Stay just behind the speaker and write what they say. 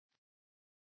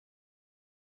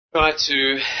Try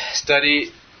to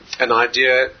study an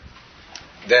idea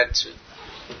that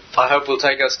I hope will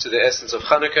take us to the essence of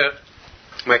Chanukah,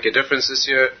 make a difference this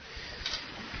year.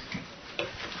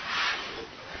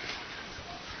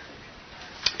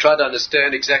 Try to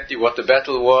understand exactly what the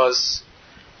battle was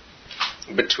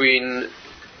between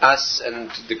us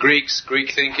and the Greeks,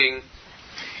 Greek thinking.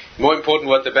 More important,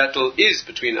 what the battle is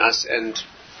between us and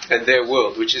their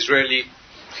world, which is really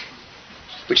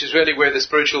where the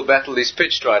spiritual battle is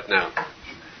pitched right now.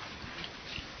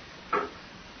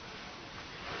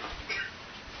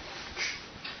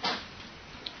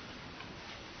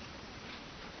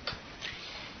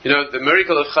 You know, the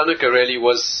miracle of Chanukah really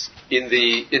was in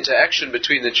the interaction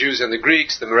between the Jews and the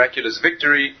Greeks, the miraculous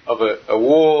victory of a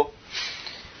war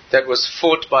that was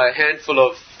fought by a handful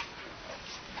of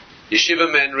yeshiva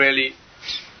men, really,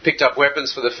 picked up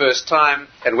weapons for the first time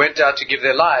and went out to give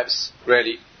their lives,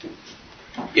 really,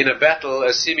 in a battle,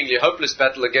 a seemingly hopeless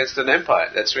battle against an empire.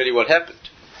 That's really what happened.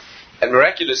 And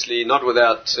miraculously, not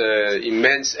without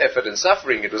immense effort and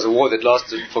suffering, it was a war that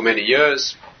lasted for many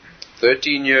years,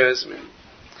 13 years,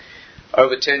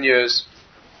 over 10 years,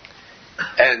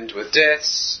 and with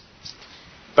deaths.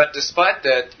 But despite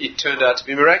that, it turned out to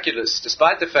be miraculous,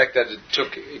 despite the fact that it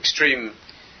took extreme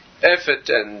effort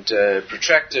and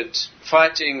protracted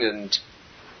fighting and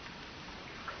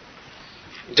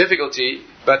difficulty.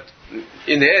 But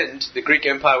in the end, the Greek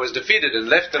Empire was defeated and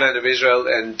left the land of Israel,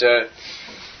 and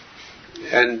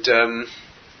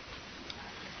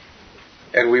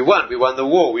we won. We won the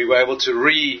war. We were able to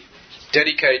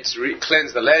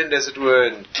cleanse the land, as it were,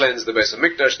 and cleanse the Beis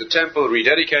HaMikdash, the temple,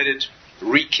 rededicate it,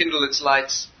 rekindle its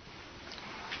lights.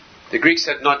 The Greeks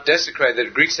had not desecrated,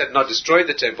 the Greeks had not destroyed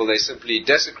the temple, they simply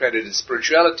desecrated its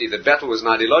spirituality. The battle was an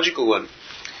ideological one.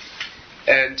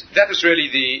 And that was really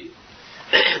the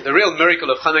real miracle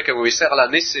of Chanukah. When we say Ala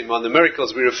Nisim on the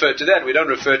miracles, we refer to that. We don't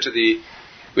refer to the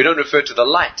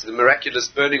light, the miraculous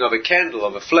burning of a candle,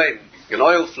 of a flame, an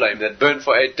oil flame that burned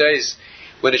for 8 days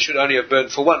when it should only have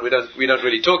burned for one. We don't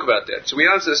really talk about that. So we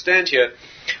understand here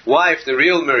why, if the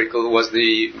real miracle was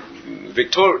the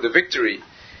victory,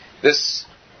 this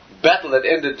battle that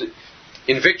ended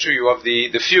in victory of the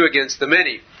few against the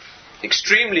many,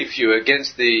 extremely few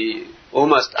against the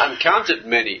almost uncounted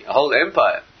many, a whole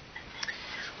empire.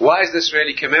 Why is this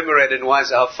really commemorated, and why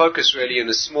is our focus really in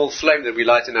a small flame that we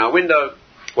light in our window?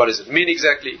 What does it mean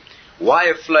exactly? Why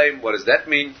a flame? What does that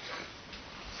mean?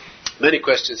 Many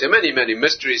questions here, many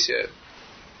mysteries here.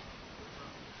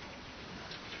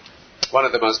 One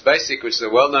of the most basic, which is a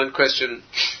well-known question,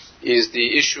 is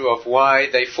the issue of why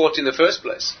they fought in the first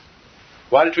place.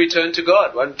 Why didn't we turn to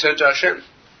God? Why didn't we turn to Hashem?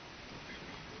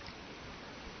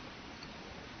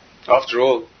 After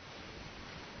all,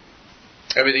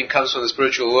 everything comes from the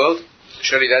spiritual world.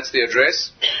 Surely that's the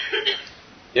address.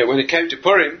 Yeah, when it came to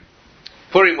Purim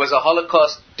was a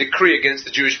Holocaust decree against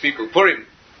the Jewish people. Purim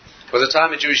was a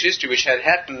time in Jewish history which had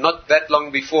happened not that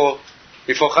long before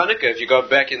Chanukah. If you go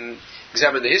back and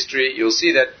examine the history, you'll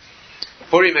see that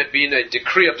Purim had been a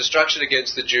decree of destruction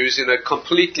against the Jews in a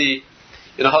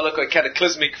Holocaust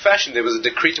cataclysmic fashion. There was a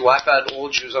decree to wipe out all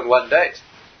Jews on one date.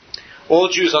 All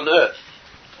Jews on earth.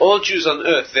 All Jews on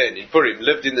earth then, in Purim,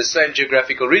 lived in the same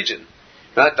geographical region.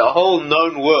 Right? The whole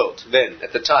known world then,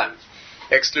 at the time,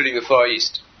 excluding the Far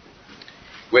East,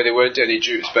 where there weren't any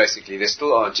Jews, basically. There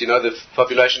still aren't. You know the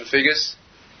population figures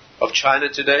of China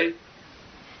today?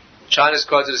 China's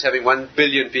quoted as having 1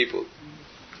 billion people.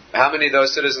 How many of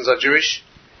those citizens are Jewish?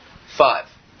 5.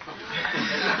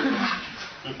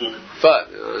 5.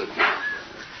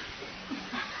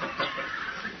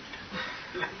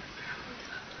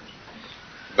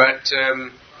 But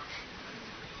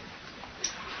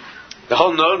the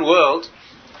whole known world,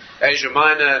 Asia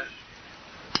Minor,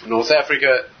 North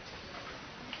Africa,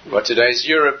 what today is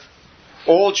Europe,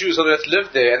 all Jews on earth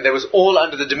lived there, and they was all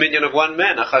under the dominion of one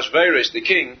man, Achashverosh, the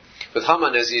king, with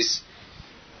Haman as his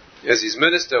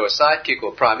minister or sidekick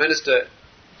or prime minister.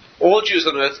 All Jews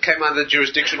on earth came under the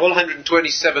jurisdiction, all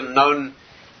 127 known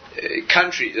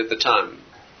countries at the time,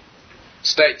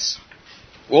 states,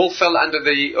 all fell under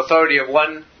the authority of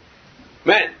one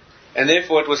man. And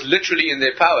therefore it was literally in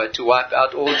their power to wipe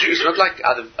out all Jews. Not like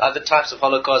other types of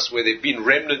Holocausts where there have been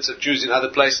remnants of Jews in other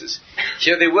places.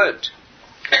 Here they weren't.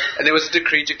 And there was a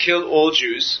decree to kill all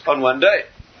Jews on one day.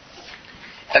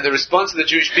 And the response of the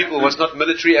Jewish people was not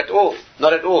military at all.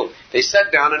 Not at all. They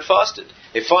sat down and fasted.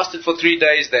 They fasted for 3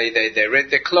 days. They rent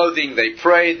their clothing. They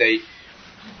prayed. They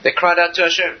cried out to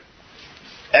Hashem.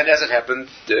 And as it happened,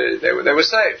 they were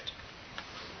saved.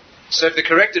 So if the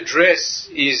correct address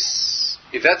is,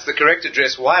 if that's the correct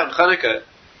address, why on Chanukah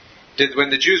when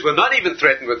the Jews were not even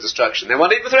threatened with destruction. They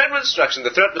weren't even threatened with destruction.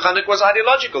 The threat of Chanukah was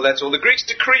ideological. That's all. The Greeks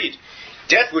decreed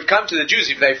death would come to the Jews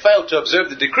if they failed to observe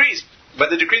the decrees. But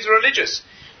the decrees were religious.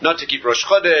 Not to keep Rosh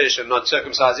Chodesh, and not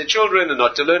circumcise their children, and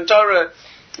not to learn Torah.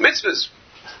 Mitzvahs.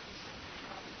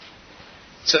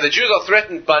 So the Jews are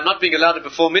threatened by not being allowed to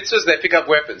perform mitzvahs. They pick up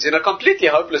weapons. In a completely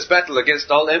hopeless battle against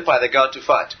the whole empire, they go out to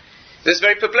fight. This is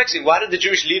very perplexing. Why did the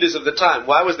Jewish leaders of the time,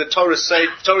 why was the Torah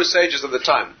sages of the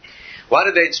time, why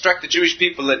did they instruct the Jewish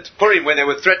people at Purim when they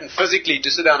were threatened physically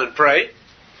to sit down and pray,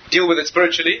 deal with it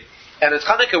spiritually, and at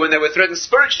Chanukah when they were threatened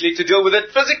spiritually to deal with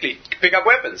it physically, pick up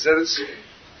weapons?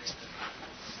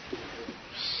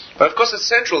 But of course it's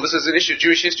central. This is an issue.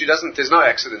 Jewish history there's no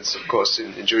accidents, of course,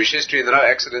 in Jewish history, and there are no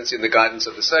accidents in the guidance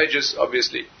of the sages,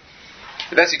 obviously.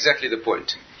 But that's exactly the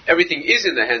point. Everything is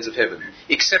in the hands of heaven,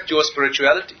 except your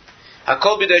spirituality.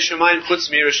 Hakol b'dei shamayim chutz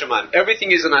mi'yirei shamayim.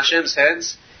 Everything is in Hashem's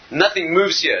hands. Nothing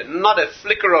moves here. Not a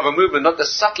flicker of a movement, not the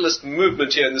subtlest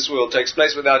movement here in this world takes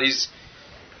place without His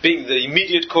being the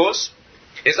immediate cause.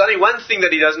 There's only one thing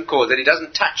that He doesn't cause, that He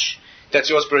doesn't touch. That's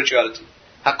your spirituality.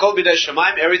 Hakol b'dei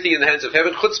shamayim, everything in the hands of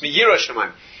heaven. Chutz mi'yirei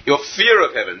shamayim. Your fear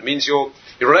of heaven means your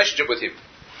relationship with Him.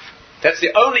 That's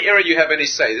the only area you have any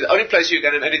say. The only place you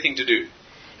can have anything to do.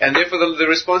 And therefore the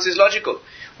response is logical.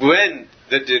 When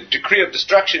the decree of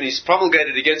destruction is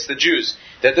promulgated against the Jews,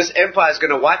 that this empire is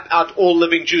going to wipe out all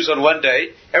living Jews on one day,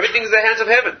 everything's in the hands of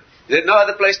heaven. There's no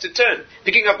other place to turn.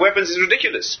 Picking up weapons is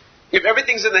ridiculous. If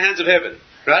everything's in the hands of heaven,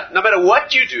 right? No matter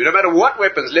what you do, no matter what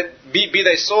weapons, be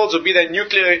they swords or be they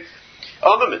nuclear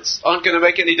armaments, aren't going to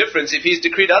make any difference if He's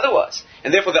decreed otherwise.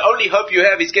 And therefore the only hope you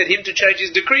have is get Him to change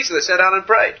His decree. So they sat down and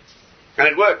prayed. And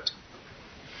it worked.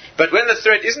 But when the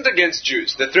threat isn't against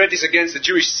Jews, the threat is against the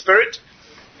Jewish spirit,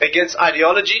 against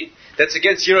ideology, that's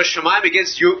against Yirei Shamayim,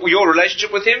 against your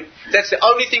relationship with Him, that's the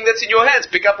only thing that's in your hands.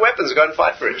 Pick up weapons, go and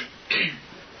fight for it.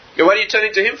 And what are you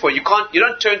turning to Him for? You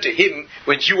don't turn to Him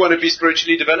when you want to be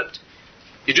spiritually developed.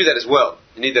 You do that as well.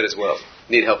 You need that as well.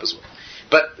 You need help as well.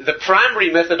 But the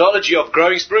primary methodology of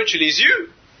growing spiritually is you.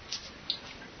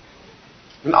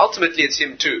 And ultimately it's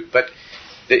Him too. But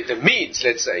the means,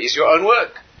 let's say, is your own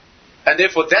work. And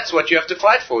therefore that's what you have to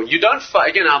fight for. You don't fight.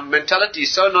 Again, our mentality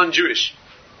is so non-Jewish.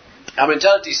 Our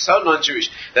mentality is so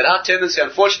non-Jewish that our tendency,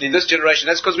 unfortunately, in this generation,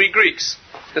 that's because we're Greeks.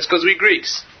 That's because we're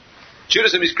Greeks.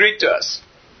 Judaism is Greek to us.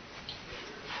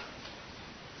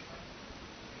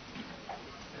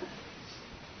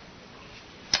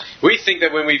 We think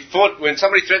that when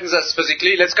somebody threatens us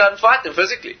physically, let's go out and fight them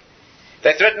physically.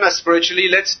 They threaten us spiritually,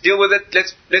 let's deal with it,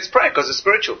 let's pray because it's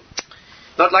spiritual.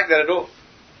 Not like that at all.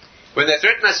 When they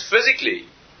threaten us physically,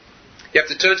 you have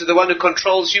to turn to the one who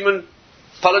controls human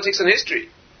politics and history.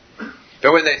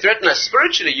 But when they threaten us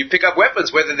spiritually, you pick up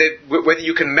weapons. Whether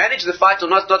you can manage the fight or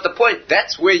not, not the point.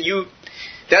 That's what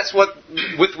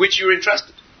with which you're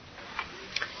entrusted.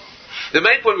 The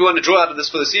main point we want to draw out of this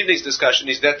for this evening's discussion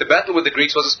is that the battle with the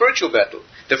Greeks was a spiritual battle.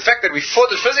 The fact that we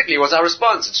fought it physically was our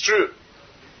response. It's true.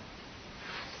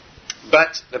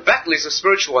 But the battle is a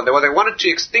spiritual one. What they wanted to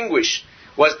extinguish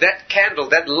was that candle,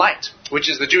 that light, which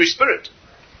is the Jewish spirit.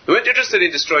 They weren't interested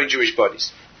in destroying Jewish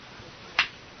bodies.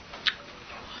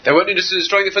 They weren't interested in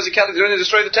destroying the physicality. They wanted to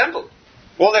destroy the temple.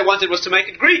 All they wanted was to make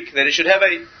it Greek. That it should have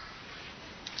a...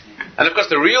 And of course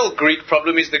the real Greek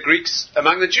problem is the Greeks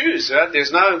among the Jews. Right?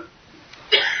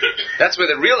 That's where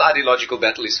the real ideological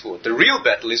battle is fought. The real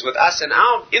battle is with us and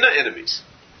our inner enemies.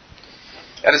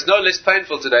 And it's no less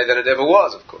painful today than it ever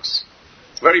was, of course.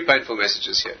 Very painful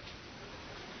messages here.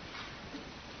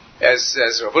 As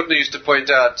Rav Hutner used to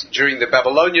point out, during the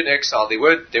Babylonian exile, they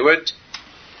weren't,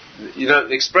 the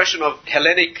expression of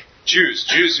Hellenic Jews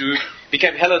who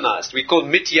became Hellenized, we call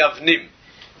mityavnim,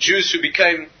 Jews who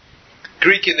became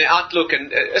Greek in their outlook,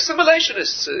 and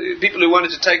assimilationists, people who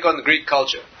wanted to take on the Greek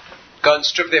culture, go and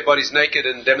strip their bodies naked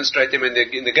and demonstrate them in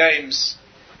the games,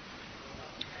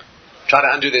 try to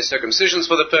undo their circumcisions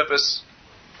for the purpose.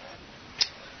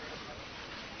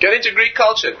 Get into Greek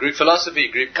culture, Greek philosophy,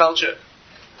 Greek culture.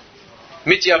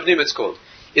 Mityavnim it's called.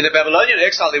 In the Babylonian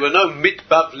exile, there were no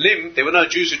mitbavlim, there were no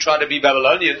Jews who tried to be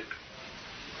Babylonian.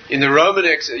 In the Roman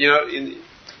exile, in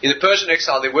the Persian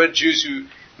exile, there weren't Jews who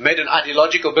made an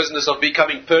ideological business of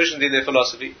becoming Persian in their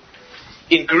philosophy.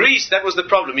 In Greece, that was the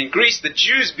problem. In Greece, the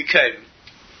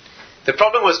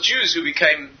problem was Jews who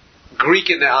became Greek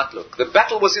in their outlook. The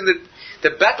battle was the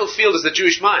battlefield is the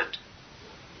Jewish mind.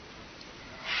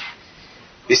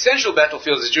 The essential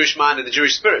battlefield is the Jewish mind and the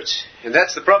Jewish spirit. And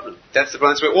that's the problem. That's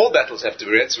where all battles have to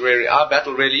be. That's where our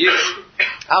battle really is.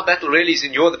 Our battle really is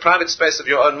in the private space of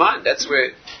your own mind. That's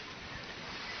where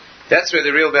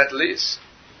the real battle is.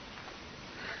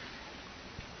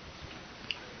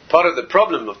 Part of the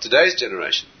problem of today's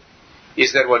generation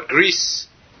is that what Greece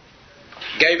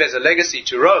gave as a legacy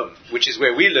to Rome, which is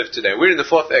where we live today, we're in the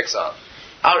fourth exile.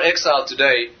 Our exile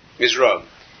today is Rome.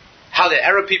 How the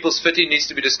Arab peoples fit in needs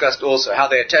to be discussed also. How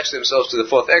they attach themselves to the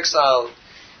fourth exile.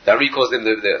 The Ari calls them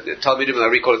the Talmudim, and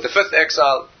Ari call it the fifth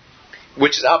exile,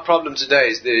 which is our problem today,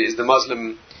 is the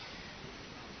Muslim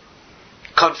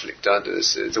conflict.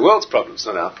 It's the world's problem, it's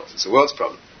not our problem, it's the world's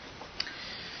problem.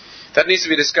 That needs to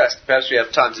be discussed. Perhaps we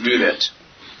have time to do that,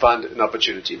 find an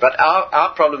opportunity. But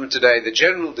our problem today, the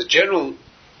general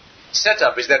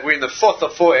setup is that we're in the fourth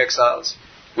of four exiles,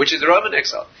 which is the Roman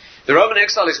exile. The Roman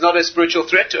exile is not a spiritual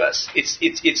threat to us.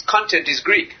 Its content is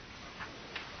Greek.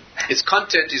 Its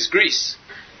content is Greece.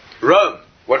 Rome,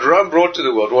 what Rome brought to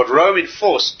the world, what Rome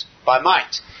enforced by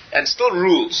might, and still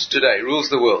rules today, rules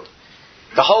the world.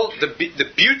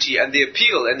 The beauty and the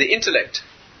appeal and the intellect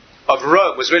of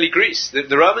Rome was really Greece.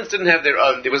 The Romans didn't have their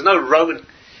own. There was no Roman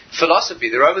philosophy.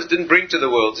 The Romans didn't bring to the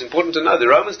world. It's important to know. The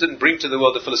Romans didn't bring to the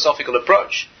world a philosophical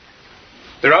approach.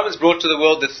 The Romans brought to the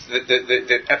world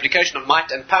the application of might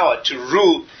and power to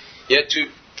rule,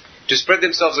 to spread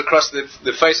themselves across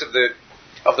the face of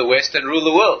the West and rule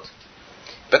the world.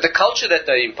 But the culture that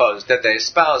they imposed, that they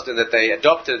espoused and that they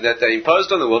adopted and that they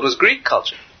imposed on the world was Greek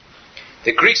culture.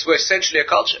 The Greeks were essentially a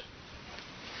culture.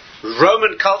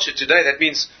 Roman culture today, that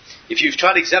means if you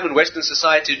try to examine Western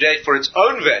society today for its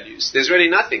own values, there's really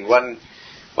nothing. One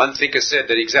thinker said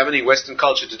that examining Western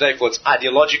culture today for its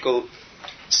ideological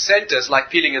center is like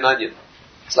peeling an onion.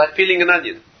 It's like peeling an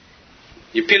onion.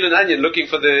 You peel an onion looking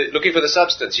for the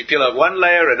substance. You peel out one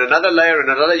layer and another layer and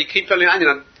another. You keep peeling an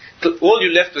onion until all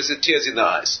you left was the tears in the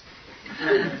eyes.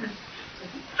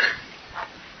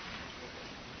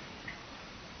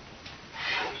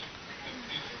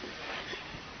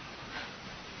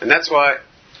 And that's why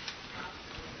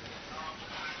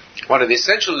one of the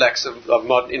essential lacks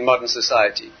in modern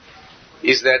society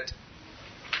is that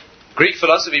Greek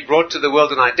philosophy brought to the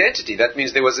world an identity. That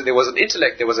means there was an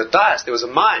intellect, there was a dais, there was a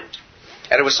mind.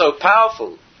 And it was so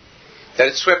powerful that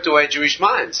it swept away Jewish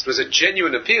minds. It was a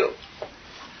genuine appeal.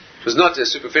 It was not a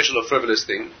superficial or frivolous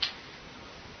thing.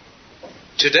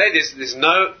 Today there's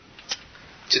no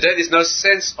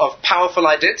sense of powerful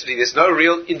identity. There's no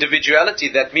real individuality.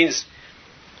 That means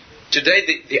today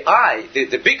the I,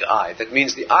 the big I, that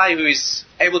means the I who is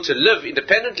able to live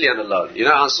independently and alone. You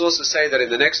know, our sources say that in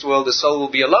the next world the soul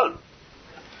will be alone.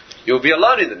 You will be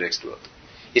alone in the next world.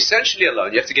 Essentially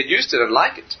alone. You have to get used to it and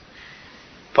like it.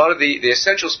 Part of the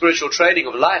essential spiritual training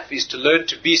of life is to learn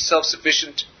to be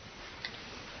self-sufficient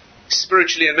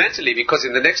spiritually and mentally, because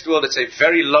in the next world it's a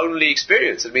very lonely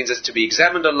experience. It means it's to be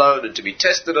examined alone and to be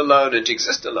tested alone and to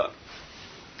exist alone.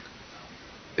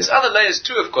 There's other layers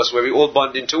too, of course, where we all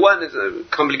bond into one. It's a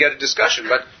complicated discussion,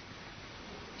 but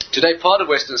today part of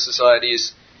Western society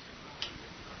is,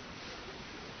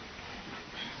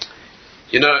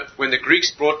 when the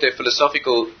Greeks brought their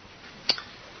philosophical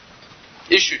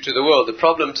issue to the world, the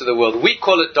problem to the world, we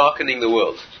call it darkening the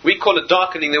world. We call it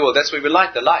darkening the world. That's where we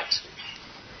light the light.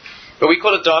 But we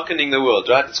call it darkening the world,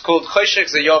 right? It's called Choshech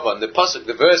Zeyavan. The pasuk,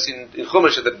 the verse in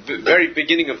Chumash, at the very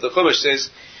beginning of the Chumash says,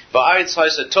 Va'aretz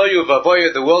ha'isatoyu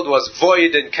va'voyu, the world was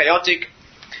void and chaotic.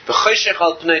 V'choshech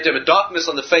al pnei dem, darkness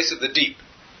on the face of the deep.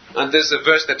 And there's a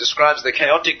verse that describes the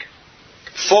chaotic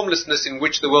formlessness in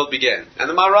which the world began. And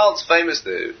the Maharal's famous,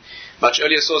 the much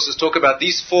earlier sources talk about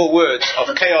these four words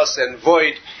of chaos and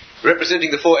void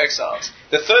representing the four exiles.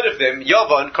 The third of them,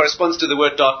 Yavan, corresponds to the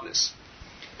word darkness.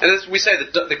 And as we say,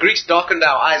 the Greeks darkened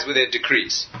our eyes with their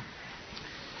decrees.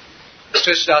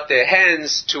 Stretched out their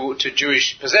hands to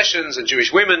Jewish possessions and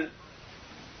Jewish women,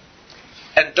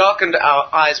 and darkened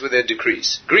our eyes with their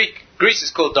decrees. Greece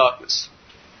is called darkness.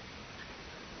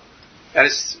 And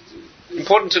it's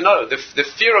important to know, the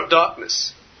fear of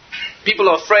darkness. People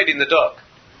are afraid in the dark.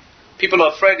 People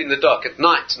are afraid in the dark at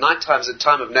night. Nighttime is a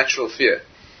time of natural fear.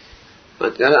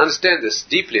 But understand this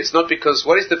deeply. It's not because,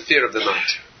 what is the fear of the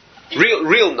night?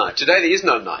 Real night. Today there is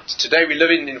no night. Today we live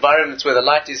in environments where the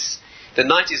night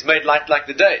is made light like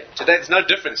the day. Today there's no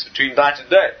difference between night and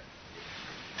day.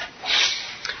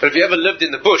 But if you ever lived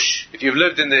in the bush, if you've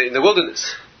lived in the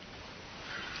wilderness,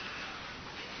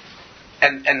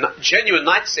 and genuine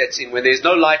night sets in when there's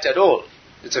no light at all,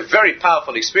 it's a very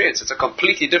powerful experience. It's a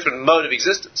completely different mode of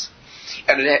existence.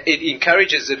 And it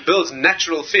encourages, it builds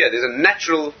natural fear. There's a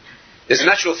natural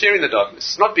fear in the darkness.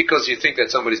 It's not because you think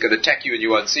that somebody's going to attack you and you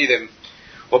won't see them,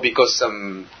 or because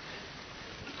some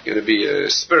going to be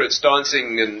spirits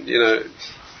dancing and,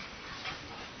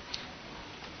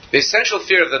 The essential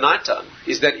fear of the nighttime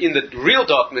is that in the real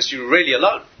darkness you're really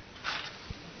alone.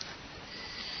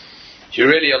 You're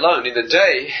really alone. In the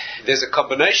day there's a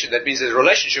combination. That means there's a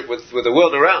relationship with the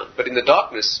world around. But in the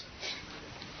darkness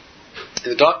In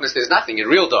the darkness there's nothing, in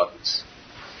real darkness.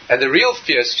 And the real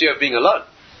fear is fear of being alone.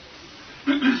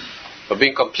 Of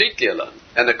being completely alone.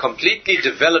 And a completely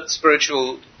developed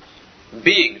spiritual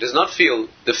being does not feel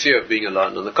the fear of being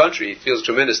alone. On the contrary, it feels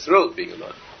tremendous thrill of being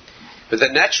alone. But the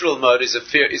natural mode is an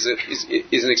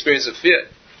experience of fear.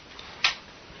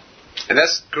 And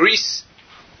thus Greece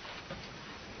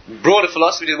brought a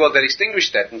philosophy to the world that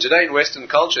extinguished that. And today in Western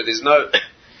culture there's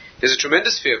a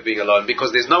tremendous fear of being alone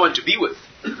because there's no one to be with.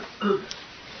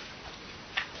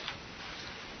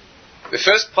 The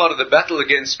first part of the battle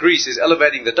against Greece is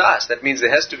elevating the dais. That means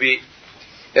there has to be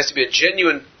a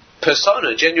genuine persona,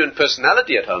 a genuine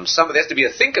personality at home. There has to be a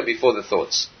thinker before the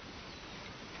thoughts.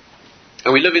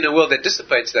 And we live in a world that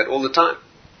dissipates that all the time.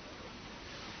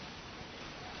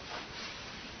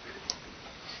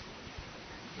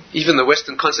 Even the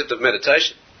Western concept of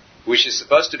meditation, which is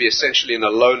supposed to be essentially an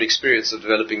alone experience of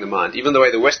developing the mind, even the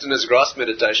way the Westerners grasp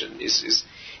meditation is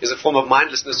a form of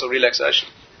mindlessness or relaxation.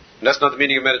 And that's not the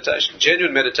meaning of meditation.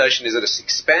 Genuine meditation is an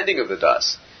expanding of the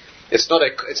dais. It's not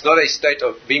a state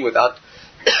of being without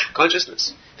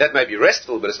consciousness. That may be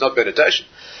restful, but it's not meditation.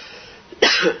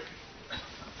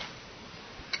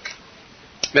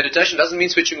 Meditation doesn't mean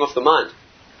switching off the mind.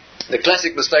 The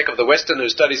classic mistake of the Westerner who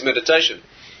studies meditation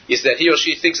is that he or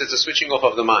she thinks it's a switching off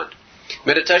of the mind.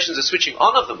 Meditation is a switching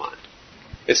on of the mind.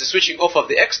 It's a switching off of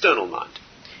the external mind.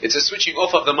 It's a switching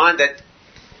off of the mind that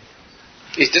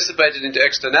is dissipated into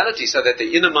externality so that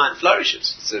the inner mind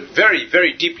flourishes. It's a very,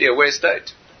 very deeply aware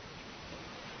state.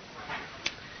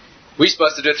 We're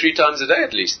supposed to do it 3 times a day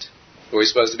at least. What we're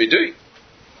supposed to be doing.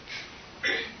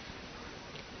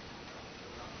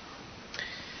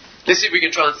 Let's see if we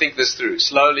can try and think this through.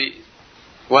 Slowly,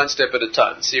 one step at a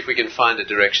time. See if we can find a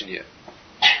direction here.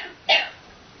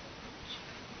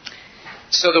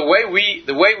 So the way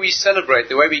we celebrate,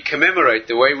 the way we commemorate,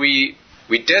 the way we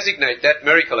designate that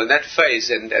miracle and that phase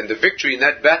and the victory in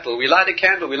that battle, we light a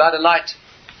candle, we light a light.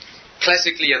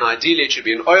 Classically and ideally it should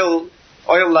be an oil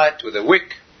light with a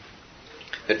wick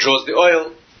that draws the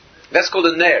oil. That's called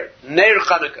a Ner. Ner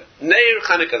Chanukah. Ner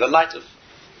Chanukah, the light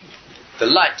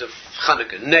of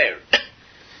Chanukah. Ner.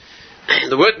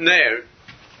 The word Ner,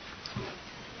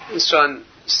 let's try and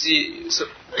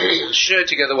share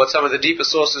together what some of the deeper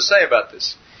sources say about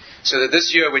this. So that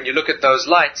this year when you look at those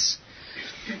lights,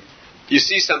 you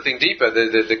see something deeper.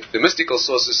 The mystical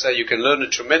sources say you can learn a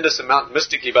tremendous amount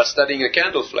mystically by studying a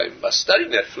candle flame, by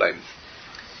studying that flame.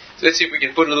 So let's see if we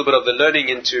can put a little bit of the learning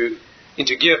into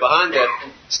gear behind that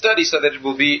study so that it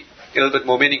will be a little bit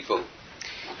more meaningful.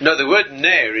 Now the word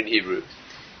Ner in Hebrew,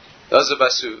 those of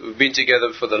us who've been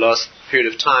together for the last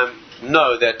period of time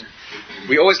know that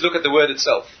we always look at the word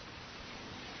itself.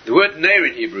 The word Ner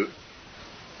in Hebrew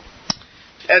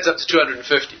adds up to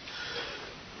 250.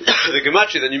 The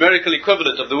gematria, the numerical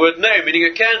equivalent of the word Ner, meaning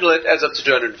a candle, it adds up to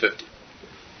 250.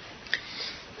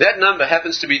 That number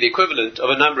happens to be the equivalent of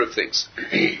a number of things.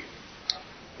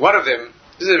 One of them,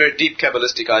 these are very deep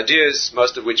Kabbalistic ideas,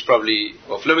 most of which probably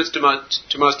off limits to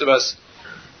most of us.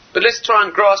 But let's try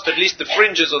and grasp at least the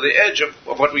fringes or the edge of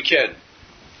what we can.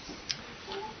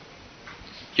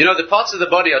 You know, the parts of the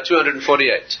body are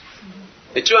 248.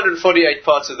 There are 248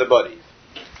 parts of the body,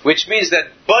 which means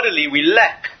that bodily we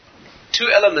lack 2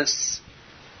 elements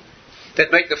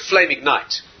that make the flame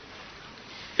ignite.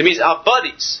 It means our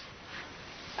bodies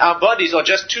are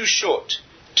just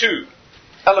 2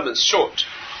 elements short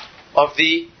of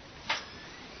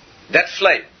that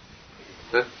flame.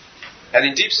 And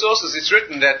in deep sources it's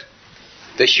written that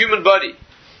the human body,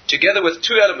 together with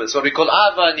 2 elements, what we call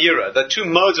Ava and Yira, the 2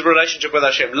 modes of relationship with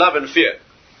Hashem, love and fear,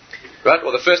 right?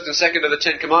 Or the first and second of the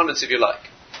 10 commandments, if you like,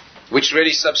 which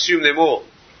really subsume them all.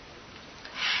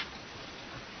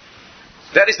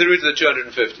 That is the root of the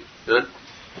 250. Right?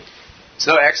 It's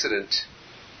no accident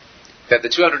that the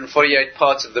 248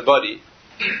 parts of the body,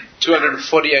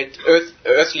 248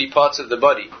 earthly parts of the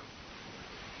body,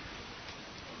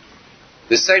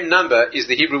 the same number is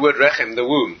the Hebrew word rechem, the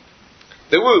womb.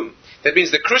 The womb, that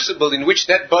means the crucible in which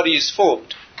that body is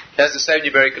formed, has the same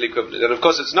numerical equivalent. And of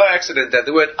course it's no accident that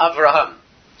the word Avraham,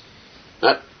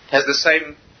 right, has the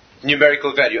same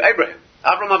numerical value. Abraham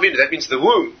Avinu, that means the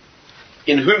womb,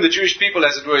 in whom the Jewish people,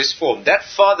 as it were, is formed. That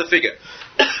father figure,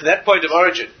 that point of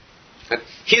origin,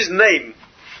 his name,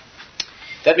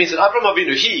 that means that Avraham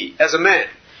Avinu, he, as a man,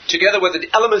 together with the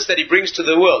elements that he brings to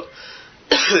the world,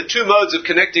 the 2 modes of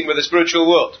connecting with the spiritual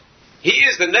world, he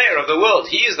is the Ner of the world,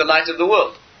 he is the light of the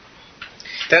world.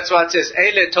 That's why it says,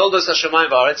 Eile told us Hashemayim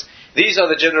v'aretz, these are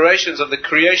the generations of the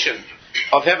creation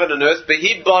of heaven and earth,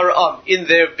 Behi bar'am, in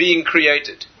their being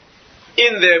created.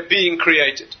 In their being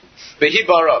created. Behi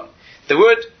bar'am. The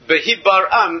word Behi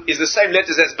bar'am is the same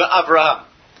letters as Ba'avraham.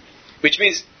 which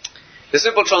means the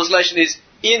simple translation is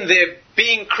in their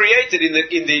being created, in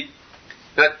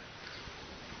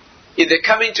their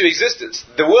coming to existence.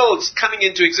 The world's coming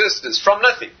into existence from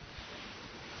nothing.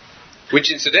 Which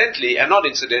incidentally, and not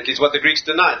incidentally, is what the Greeks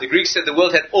denied. The Greeks said the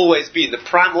world had always been, the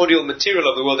primordial material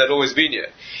of the world had always been here.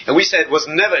 And we said it was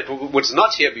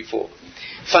not here before.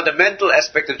 Fundamental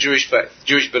aspect of Jewish faith,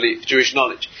 Jewish belief, Jewish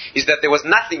knowledge, is that there was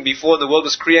nothing before and the world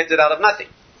was created out of nothing,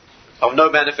 of no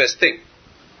manifest thing.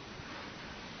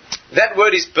 That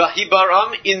word is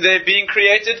Bahibaram, in their being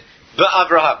created,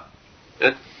 Ba'avraham.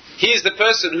 He is the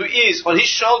person who is, on his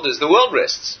shoulders, the world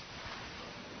rests.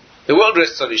 The world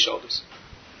rests on his shoulders.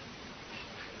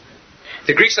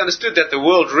 The Greeks understood that the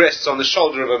world rests on the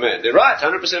shoulder of a man. They're right,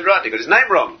 100% right. They got his name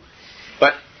wrong.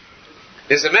 But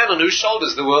there's a man on whose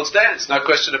shoulders the world stands. No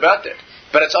question about that.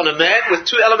 But it's on a man with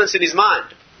two elements in his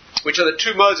mind, which are the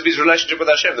two modes of his relationship with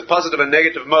Hashem, the positive and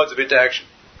negative modes of interaction.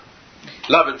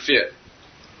 Love and fear.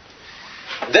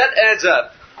 That adds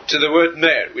up to the word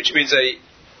ner, which means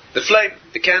the flame,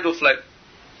 the candle flame.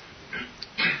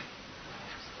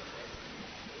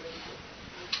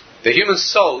 The human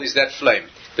soul is that flame.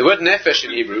 The word nefesh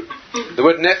in Hebrew, the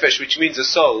word nefesh, which means a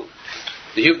soul,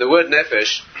 the word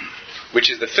nefesh, which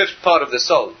is the fifth part of the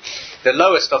soul, the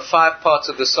lowest of five parts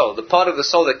of the soul, the part of the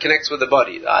soul that connects with the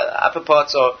body. The upper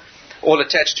parts are all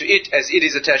attached to it as it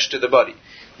is attached to the body.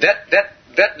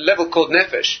 That level called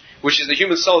nefesh, which is the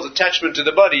human soul's attachment to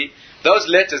the body, those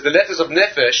letters, the letters of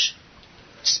nefesh,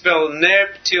 spell ner,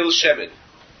 ptil, shemen.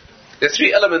 The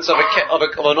three elements of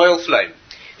an oil flame.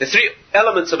 The three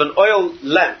elements of an oil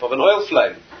lamp, of an oil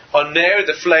flame, are ner,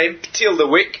 the flame, ptil, the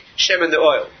wick, shemen, the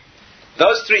oil.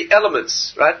 Those three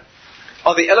elements, right,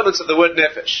 are the elements of the word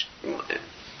nefesh.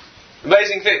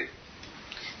 Amazing thing.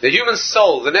 The human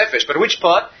soul, the nefesh, but which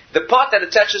part? The part that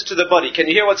attaches to the body. Can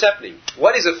you hear what's happening?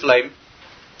 What is a flame?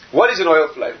 What is an oil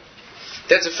flame?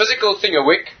 That's a physical thing, a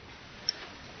wick.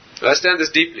 Understand this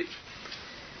deeply.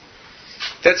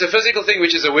 That's a physical thing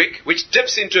which is a wick, which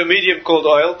dips into a medium called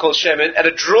oil, called shemen, and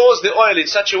it draws the oil in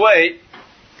such a way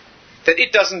that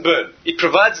it doesn't burn. It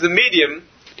provides the medium.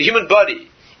 The human body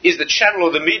is the channel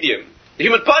or the medium. The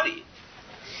human body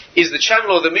is the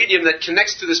channel or the medium that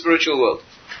connects to the spiritual world.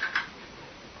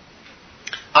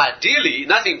 Ideally,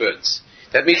 nothing burns.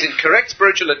 That means in correct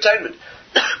spiritual attainment,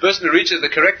 a person who reaches the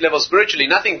correct level spiritually,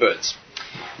 nothing burns.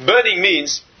 Burning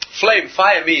means, flame,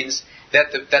 fire means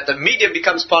that the medium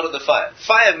becomes part of the fire.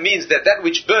 Fire means that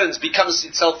which burns becomes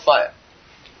itself fire.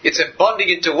 It's a bonding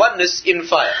into oneness in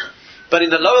fire. But in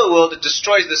the lower world, it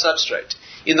destroys the substrate.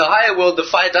 In the higher world, the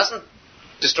fire doesn't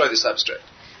destroy the substrate.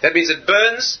 That means it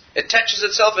burns, attaches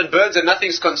itself and burns, and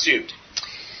nothing's consumed.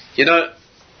 You know,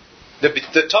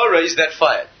 the Torah is that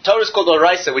fire. Torah is called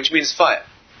Oraisa, which means fire.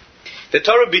 The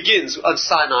Torah begins on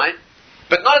Sinai,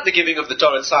 but not at the giving of the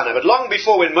Torah at Sinai, but long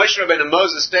before, when Moshe Rabbeinu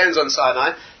Moses stands on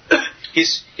Sinai,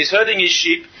 he's herding his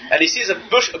sheep, and he sees a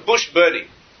bush burning.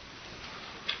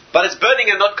 But it's burning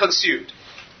and not consumed.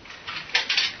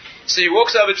 So he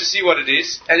walks over to see what it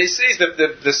is, and he sees that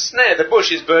the snare, the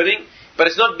bush, is burning, but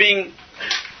it's not being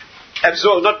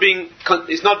absorbed,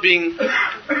 it's not being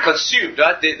consumed,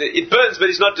 right? It burns, but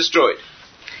it's not destroyed.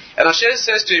 And Hashem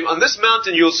says to him, on this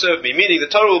mountain you'll serve me, meaning the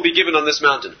Torah will be given on this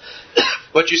mountain.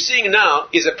 What you're seeing now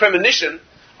is a premonition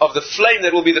of the flame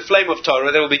that will be the flame of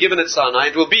Torah that will be given at Sinai.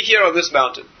 It will be here on this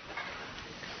mountain.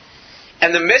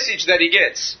 And the message that he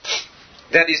gets,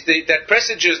 that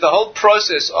presages the whole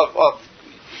process of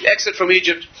exit from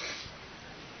Egypt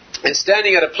and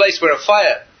standing at a place where a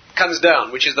fire comes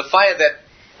down, which is the fire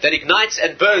that ignites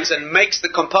and burns and makes the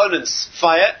components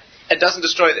fire and doesn't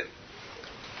destroy them.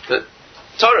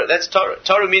 Torah, that's Torah.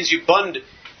 Torah means you bond.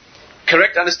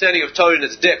 Correct understanding of Torah in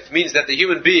its depth means that the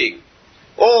human being,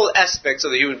 all aspects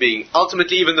of the human being,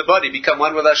 ultimately even the body, become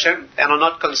one with Hashem and are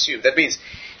not consumed. That means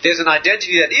there's an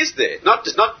identity that is there,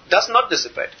 does not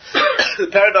dissipate. The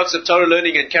paradox of Torah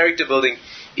learning and character building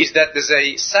is that there's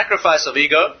a sacrifice of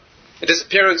ego, a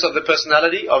disappearance of the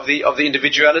personality, of the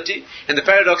individuality, and the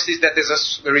paradox is that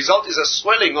the result is a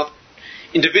swelling of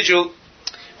individual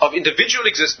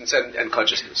existence and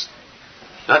consciousness.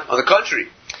 On the contrary,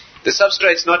 the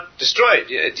substrate's not destroyed.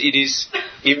 It is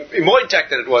more intact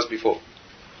than it was before.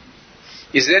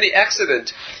 Is there any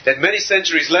accident that many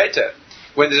centuries later,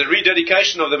 when there's a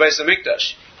rededication of the Beis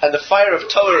HaMikdash, and the fire of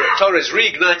Torah is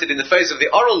reignited in the face of the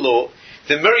oral law,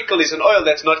 the miracle is an oil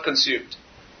that's not consumed?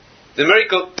 The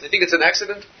miracle, I think it's an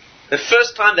accident. The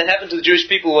first time that happened to the Jewish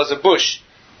people was a bush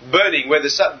burning where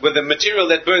the material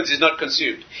that burns is not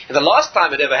consumed. And the last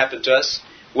time it ever happened to us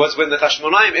was when the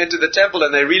Hashmonaim entered the temple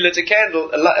and they relit a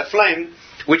candle, a flame,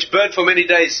 which burned for many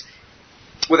days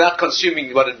without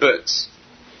consuming what it burns.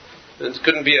 And it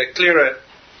couldn't be a clearer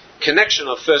connection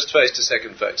of first phase to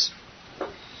second phase.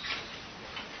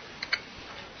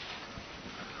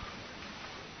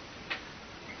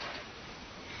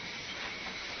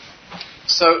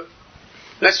 So,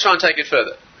 let's try and take it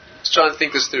further. Let's try and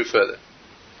think this through further.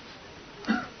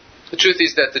 The truth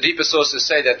is that the deeper sources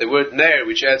say that the word Ner,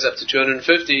 which adds up to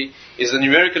 250, is the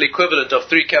numerical equivalent of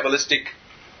three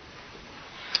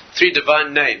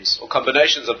divine names, or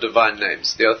combinations of divine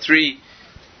names. There are three.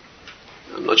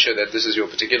 I'm not sure that this is your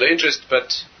particular interest, but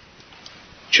it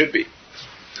should be.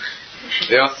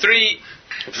 There are three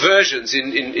versions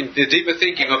in the deeper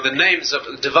thinking of the names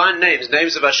of divine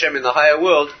names of Hashem in the higher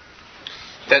world,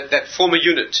 that form a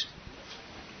unit.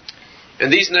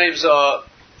 And these names are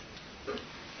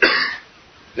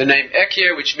the name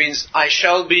Ekyeh, which means I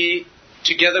shall be,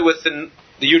 together with the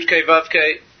Yud-Kei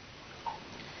Vav-Kei.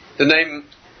 The name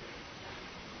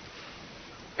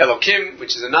Elokim,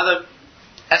 which is another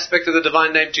aspect of the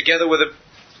divine name, together with a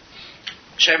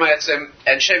Shem HaEtzem,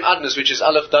 and Shem Adnus, which is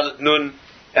Aleph, Dalet, Nun,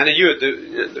 and a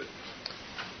Yud.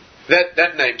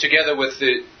 That name, together with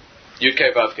the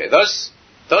Yud-Kei Vav-Kei.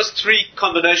 Those three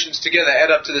combinations together add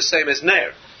up to the same as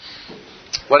Ner.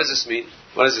 What does this mean?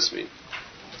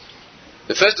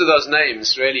 The first of those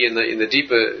names, really, in the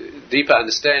deeper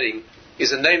understanding,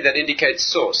 is a name that indicates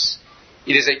source.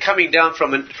 It is a coming down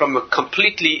from a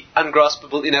completely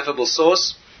ungraspable, ineffable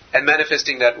source and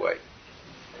manifesting that way.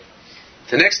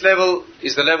 The next level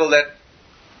is the level that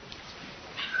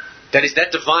is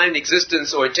that divine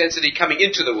existence or intensity coming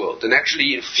into the world and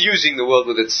actually infusing the world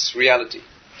with its reality.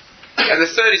 And the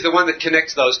third is the one that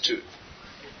connects those two.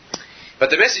 But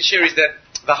the message here is that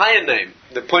the higher name,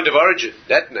 the point of origin,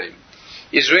 that name,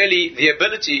 is really the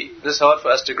ability, this is hard for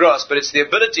us to grasp, but it's the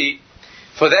ability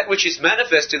for that which is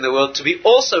manifest in the world to be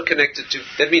also connected to,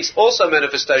 that means also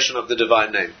manifestation of the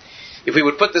divine name. If we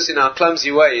would put this in our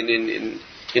clumsy way,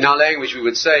 in our language, we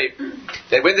would say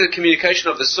that when there's a communication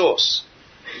of the source,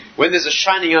 when there's a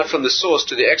shining out from the source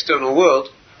to the external world,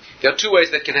 there are two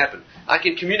ways that can happen. I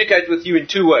can communicate with you in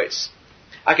two ways.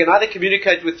 I can either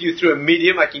communicate with you through a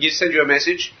medium, I can send you a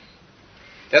message.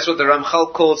 That's what the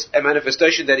Ramchal calls a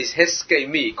manifestation that is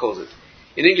Heskemi, calls it.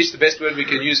 In English, the best word we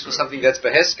can use for something that's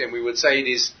beheskem, we would say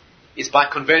it's by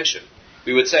convention.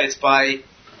 We would say it's by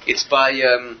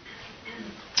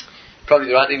probably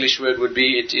the right English word would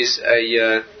be it is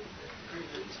a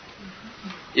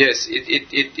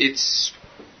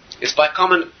it's by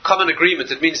common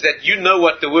agreement. It means that you know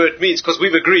what the word means because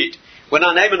we've agreed. When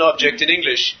I name an object in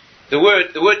English, the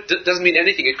word doesn't mean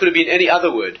anything. It could have been any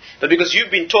other word. But because you've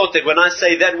been taught that when I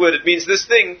say that word, it means this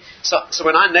thing, so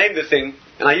when I name the thing,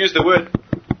 and I use the word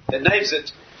that names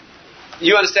it,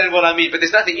 you understand what I mean. But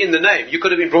there's nothing in the name. You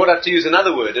could have been brought up to use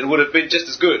another word, and it would have been just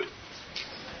as good.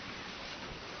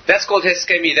 That's called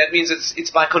Heskemi. That means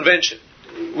it's by convention.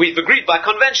 We've agreed by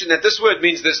convention that this word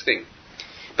means this thing.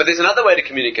 But there's another way to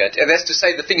communicate, and that's to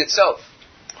say the thing itself.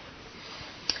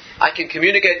 I can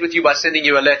communicate with you by sending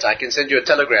you a letter. I can send you a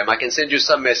telegram. I can send you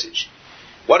some message.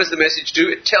 What does the message do?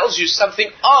 It tells you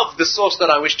something of the source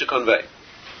that I wish to convey.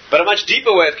 But a much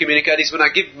deeper way of communicating is when I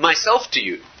give myself to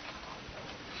you.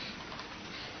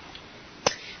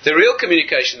 The real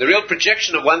communication, the real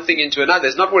projection of one thing into another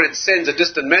is not where it sends a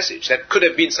distant message. That could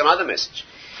have been some other message.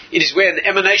 It is where an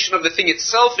emanation of the thing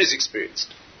itself is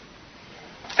experienced.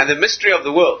 And the mystery of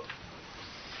the world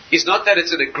is not that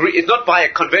it's not by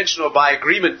a convention or by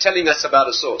agreement telling us about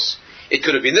a source. It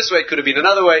could have been this way, it could have been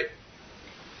another way.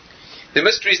 The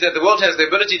mystery is that the world has the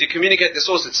ability to communicate the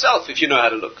source itself if you know how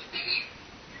to look.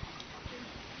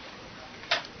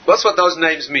 That's what those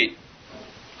names mean.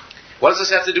 What does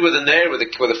this have to do with a nair, with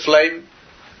a flame?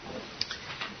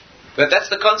 But that's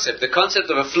the concept. The concept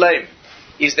of a flame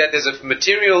is that there's a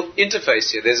material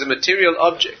interface here. There's a material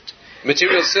object,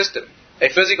 material system, a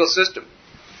physical system,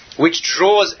 which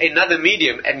draws another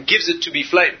medium and gives it to be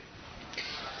flame.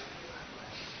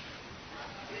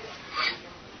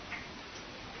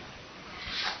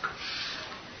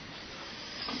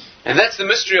 And that's the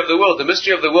mystery of the world. The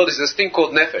mystery of the world is this thing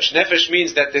called nefesh. Nefesh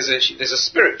means that there's a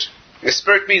spirit. The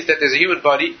spirit means that there's a human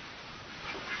body.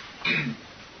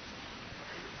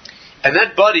 And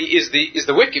that body is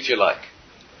the wick, if you like.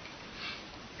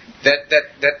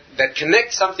 That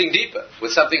connects something deeper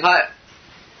with something higher.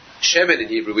 Shemen in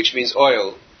Hebrew, which means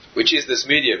oil, which is this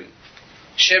medium.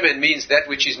 Shemen means that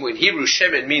which is more. In Hebrew,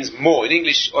 shemen means more. In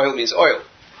English, oil means oil.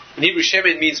 In Hebrew,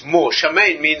 shemen means more.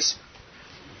 Shamein means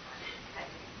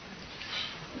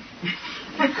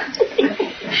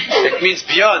it means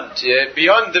beyond,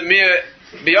 beyond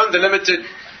the limited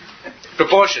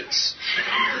proportions.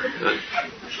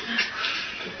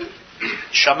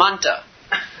 Shamanta.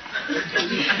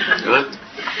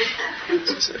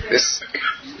 So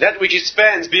that which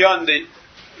expands beyond the...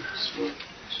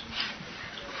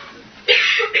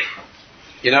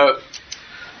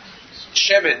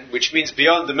 Shemen, which means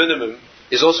beyond the minimum,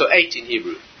 is also 8 in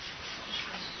Hebrew.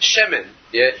 Shemen,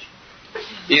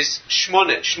 is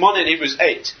shmone. Shmone in Hebrew is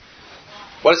 8.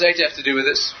 What does 8 have to do with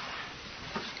this?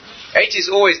 8 is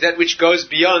always that which goes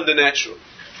beyond the natural.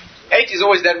 8 is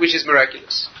always that which is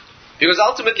miraculous. Because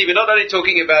ultimately we're not only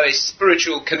talking about a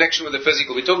spiritual connection with the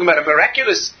physical, we're talking about a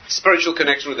miraculous spiritual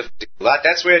connection with the physical. Right?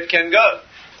 That's where it can go.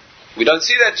 We don't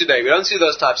see that today. We don't see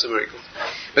those types of miracles.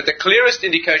 But the clearest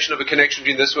indication of a connection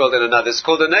between this world and another is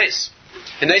called a nes.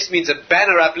 A nes means a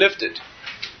banner uplifted.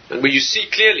 And when you see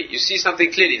clearly, you see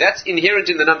something clearly. That's inherent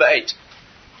in the number 8.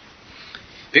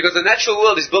 Because the natural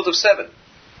world is built of 7.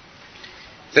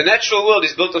 The natural world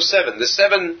is built of 7. The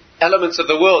 7 elements of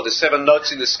the world, the 7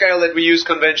 notes in the scale that we use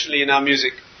conventionally in our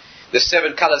music, the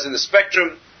 7 colors in the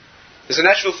spectrum. There's a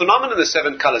natural phenomenon, the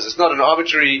 7 colors. It's not an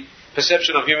arbitrary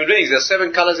perception of human beings. There are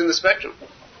 7 colors in the spectrum.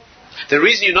 The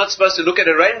reason you're not supposed to look at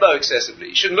a rainbow excessively,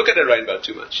 you shouldn't look at a rainbow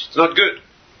too much. It's not good.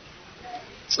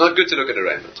 It's not good to look at a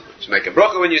rainbow too much. Make a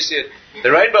bracha when you see it.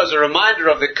 The rainbow is a reminder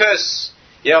of the curse,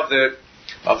 of the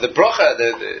bracha,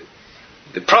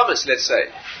 the promise, let's say,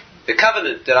 the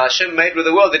covenant that Hashem made with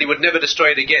the world, that He would never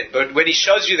destroy it again. But when He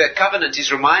shows you that covenant,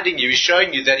 He's reminding you, He's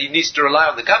showing you that He needs to rely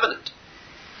on the covenant.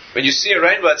 When you see a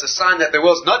rainbow, it's a sign that the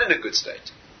world's not in a good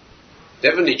state.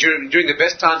 Definitely, during the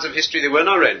best times of history, there were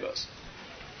no rainbows.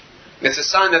 It's a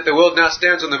sign that the world now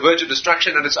stands on the verge of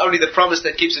destruction, and it's only the promise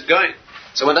that keeps it going.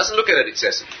 So one doesn't look at it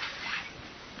excessively.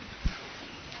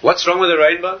 What's wrong with a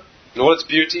rainbow? In all its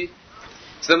beauty?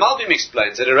 So the Malbim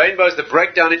explains that a rainbow is the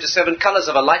breakdown into 7 colors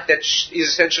of a light that is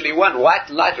essentially one. White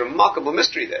light, remarkable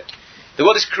mystery there. The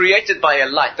world is created by a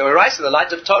light. The Oraisa, the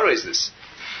light of Torah, is this.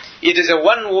 It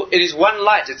is one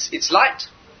light. It's light.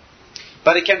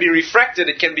 But it can be refracted,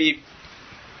 it can be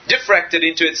diffracted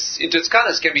into its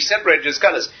colors, can be separated into its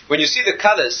colors. When you see the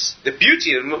colors, the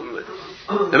beauty,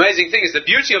 the amazing thing is the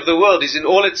beauty of the world is in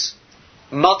all its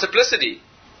multiplicity.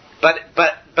 But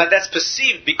that's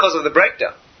perceived because of the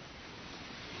breakdown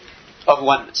of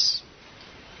oneness.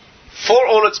 For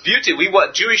all its beauty,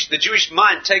 the Jewish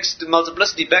mind takes the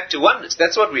multiplicity back to oneness.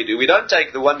 That's what we do. We don't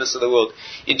take the oneness of the world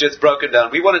into its broken down.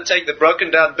 We want to take the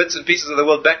broken down bits and pieces of the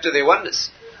world back to their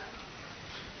oneness.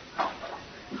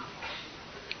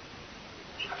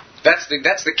 That's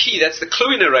the key, that's the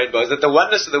clue in a rainbow, is that the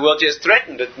oneness of the world is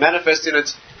threatened. It manifests in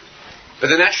its... But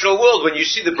the natural world, when you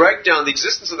see the breakdown, the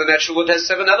existence of the natural world has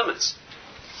 7 elements.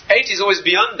 8 is always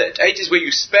beyond that. 8 is where you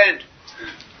expand.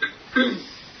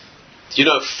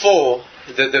 4,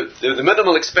 the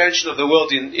minimal expansion of the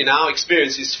world in our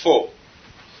experience is 4.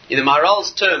 In the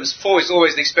Maharal's terms, 4 is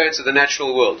always the expanse of the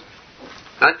natural world.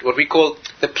 Right? What we call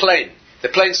the plane. The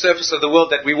plane surface of the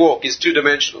world that we walk is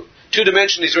 2-dimensional.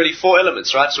 2-dimensional is really 4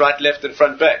 elements, right? It's right, left, and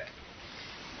front, back.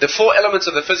 The 4 elements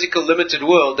of the physical limited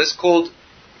world, that's called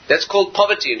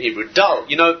poverty in Hebrew. Dal,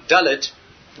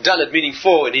 Dalet meaning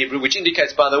 4 in Hebrew, which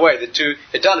indicates, by the way,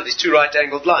 a Dalet is 2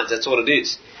 right-angled lines. That's all it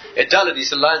is. A Dalet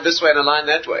is a line this way and a line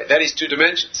that way. That is 2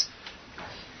 dimensions.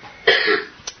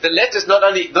 The letters, not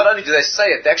only do they say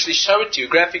it, they actually show it to you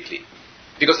graphically.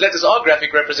 Because letters are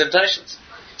graphic representations.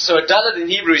 So a Dalet in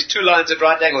Hebrew is 2 lines at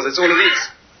right angles. That's all it is.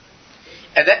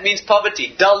 And that means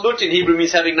poverty. Dalut in Hebrew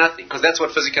means having nothing, because that's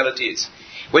what physicality is.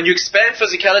 When you expand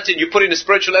physicality and you put in a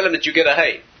spiritual element, you get a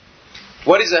hay.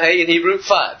 What is a hay in Hebrew?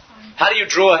 5. How do you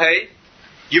draw a hay?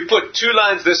 You put 2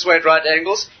 lines this way at right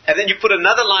angles, and then you put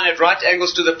another line at right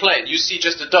angles to the plane. You see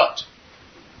just a dot.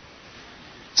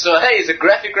 So a hay is a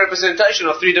graphic representation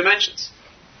of 3 dimensions.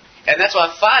 And that's why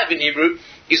 5 in Hebrew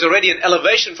is already an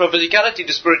elevation from physicality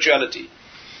to spirituality.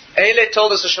 Eile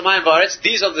told us, Hashemayim v'aretz,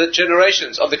 these are the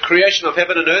generations of the creation of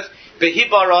heaven and earth.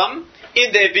 Behibaram,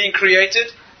 in their being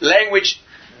created, language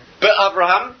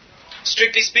Be'avraham,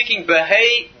 strictly speaking,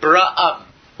 Behei Bra'am.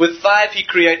 With 5 he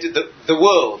created the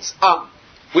worlds.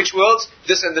 Which worlds?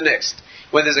 This and the next.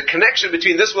 When there's a connection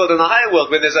between this world and the higher world,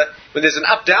 when there's an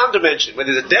up-down dimension, when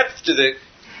there's a depth to the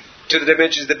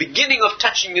dimensions, the beginning of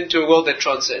touching into a world that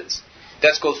transcends.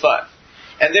 That's called 5.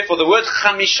 And therefore the word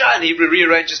Chamisha in Hebrew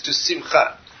rearranges to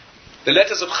Simcha. The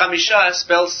letters of Chamisha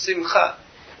spell Simcha.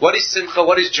 What is Simcha?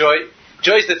 What is joy?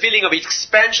 Joy is the feeling of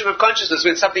expansion of consciousness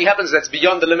when something happens that's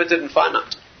beyond the limited and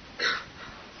finite.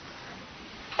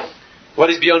 What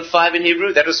is beyond 5 in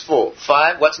Hebrew? That was 4.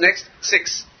 5, what's next?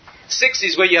 6. 6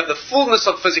 is where you have the fullness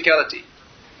of physicality.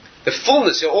 The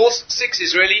fullness, all 6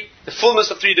 is really the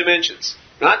fullness of 3 dimensions.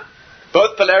 Right?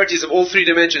 Both polarities of all 3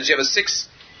 dimensions. You have a 6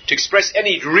 to express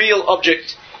any real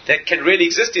object that can really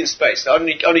exist in space, the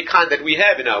only kind that we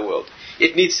have in our world.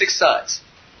 It needs 6 sides.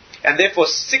 And therefore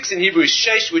 6 in Hebrew is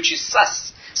Sheish, which is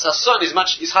Sas. Sason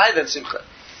is higher than Simcha.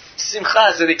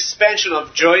 Simcha is an expansion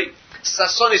of joy.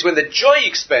 Sason is when the joy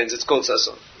expands, it's called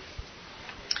Sason.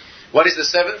 What is the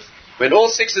 7th? When all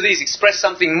 6 of these express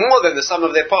something more than the sum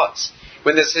of their parts.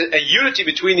 When there's a unity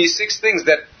between these 6 things,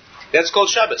 that's called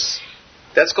Shabbos.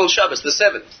 That's called Shabbos, the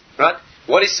 7th. Right?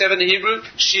 What is 7 in Hebrew?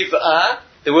 Shiv'ah.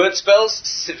 The word spells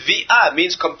Svi'ah,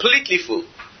 means completely full.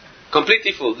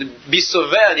 Completely full.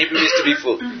 Bisoveh in Hebrew means to be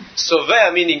full.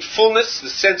 Soveh meaning fullness, the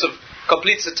sense of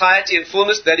complete satiety and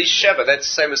fullness, that is Shabbat. That's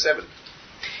the same as 7.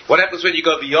 What happens when you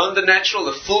go beyond the natural,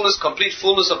 the fullness, complete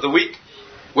fullness of the week?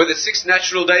 With the 6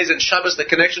 natural days and Shabbos, the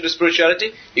connection to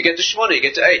spirituality, you get to Shmona, you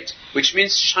get to 8, which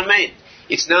means Shamein.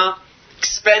 It's now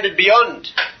expanded beyond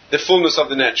the fullness of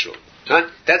the natural. Right?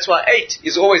 That's why 8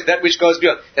 is always that which goes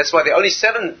beyond. That's why there are only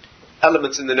 7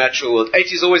 elements in the natural world.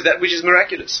 8 is always that which is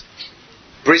miraculous.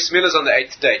 Bris Milah is on the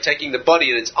 8th day, taking the body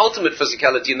in its ultimate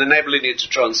physicality and enabling it to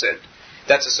transcend.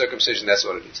 That's a circumcision, that's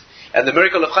what it is. And the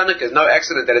miracle of Chanukah is no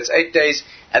accident that it's 8 days,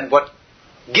 and what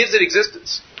gives it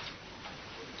existence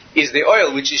is the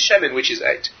oil, which is Shemin, which is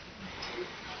 8.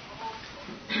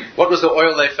 What was the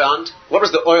oil they found? What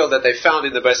was the oil that they found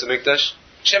in the Beis HaMikdash?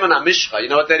 Shemin HaMishcha. You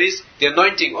know what that is? The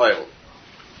anointing oil.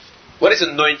 What is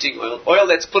anointing oil? Oil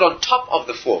that's put on top of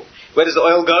the form. Where does the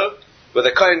oil go? With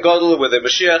the Kohen Gadol, with the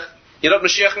Mashiach. You know what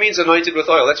Mashiach means? Anointed with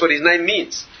oil. That's what his name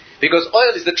means. Because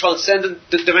oil is the transcendent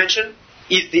dimension,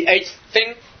 is the 8th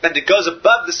thing, and it goes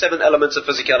above the 7 elements of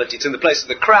physicality. It's in the place of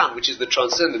the crown, which is the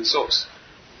transcendent source.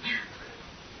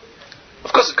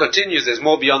 Of course, it continues. There's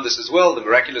more beyond this as well. The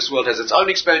miraculous world has its own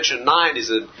expansion. 9 is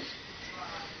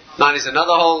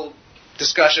another whole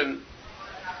discussion.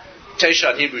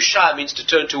 Tesha in Hebrew, Shah means to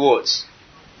turn towards.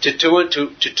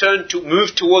 To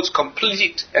move towards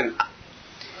complete and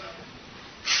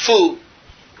full.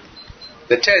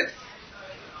 The 10th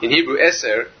in Hebrew,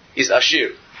 Eser, is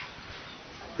Ashir.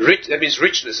 That means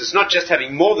richness. It's not just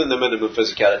having more than the minimum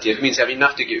physicality. It means having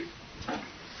enough to give.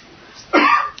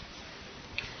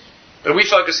 But we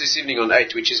focus this evening on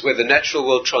 8, which is where the natural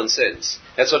world transcends.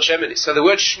 That's what Shemin is. So the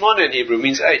word Shmona in Hebrew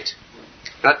means 8.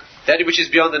 Right? That which is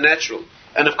beyond the natural.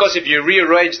 And of course, if you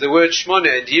rearrange the word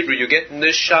Shmona in Hebrew, you get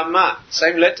Neshama.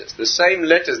 Same letters. The same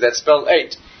letters that spell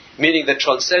 8. Meaning the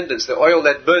transcendence, the oil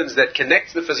that burns, that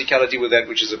connects the physicality with that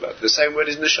which is above. The same word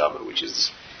is Neshama, which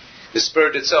is the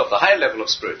spirit itself, the high level of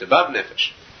spirit, above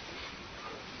Nefesh.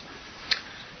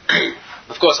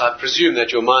 Of course, I presume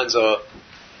that your minds are...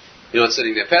 You're not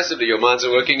sitting there passively, your minds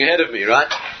are working ahead of me,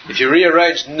 right? If you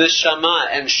rearrange Neshama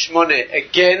and Shmone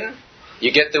again,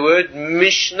 you get the word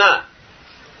Mishnah.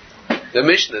 The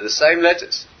Mishnah, the same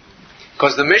letters.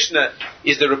 Because the Mishnah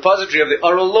is the repository of the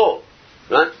oral law,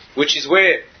 right? Which is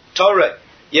where Torah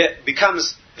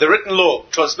becomes the written law,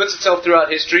 transmits itself throughout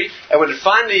history, and when it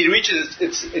finally reaches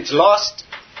its last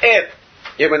ebb,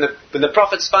 when the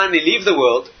prophets finally leave the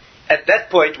world, at that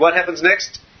point, what happens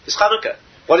next? Is Chanukah.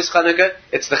 What is Chanukah?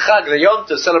 It's the Chag, the Yom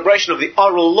Tov, celebration of the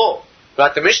oral law.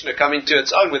 Right, the Mishnah coming to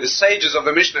its own with the sages of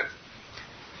the Mishnah.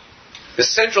 The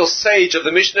central sage of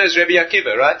the Mishnah is Rabbi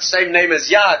Akiva, right? Same name as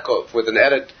Yaakov with an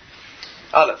added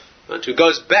Aleph. Right? Who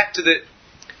goes back to the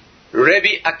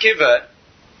Rabbi Akiva.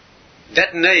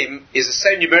 That name is the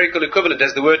same numerical equivalent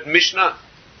as the word Mishnah.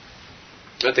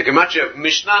 Right? The gematria of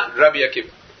Mishnah, Rabbi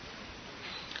Akiva.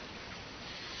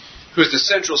 Who's the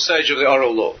central sage of the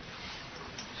oral law.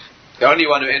 The only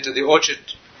one who entered the orchard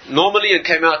normally and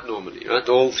came out normally. Right?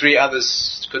 All 3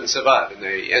 others couldn't survive, and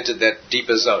they entered that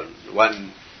deeper zone.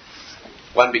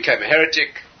 One became a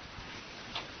heretic.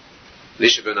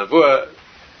 Lisha ben Avua.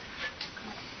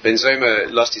 Ben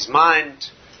Zoma lost his mind.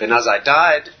 Ben Azai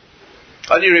died.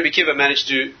 Only Rabbi Akiva managed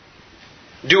to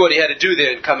do what he had to do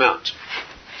there and come out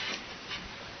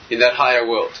in that higher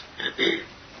world.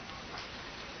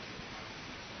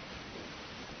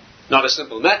 Not a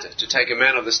simple matter to take a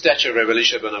man of the stature of Rabbi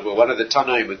Elisha ben Avua, one of the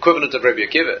Tanaim, equivalent of Rabbi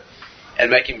Akiva, and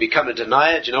make him become a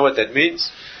denier. Do you know what that means?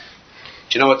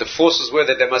 Do you know what the forces were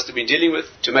that they must have been dealing with?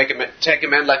 To take a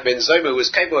man like Ben Zoma, who was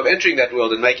capable of entering that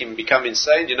world, and make him become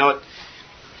insane. Do you know what?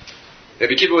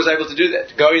 Rabbi Akiva was able to do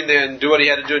that. Go in there and do what he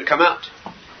had to do and come out.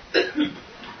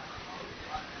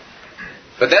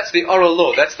 But that's the oral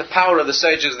law. That's the power of the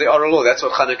sages of the oral law. That's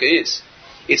what Chanukah is.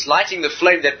 It's lighting the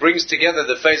flame that brings together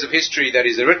the phase of history that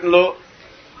is the written law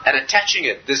and attaching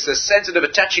it. This is a sensitive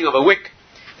attaching of a wick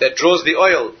that draws the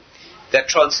oil, that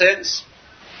transcends.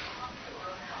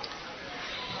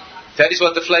 That is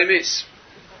what the flame is.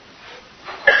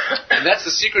 And that's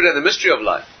the secret and the mystery of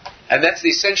life. And that's the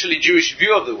essentially Jewish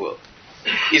view of the world.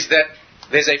 Is that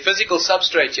there's a physical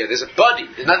substrate here. There's a body.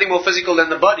 There's nothing more physical than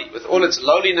the body, with all its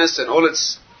lowliness and all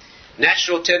its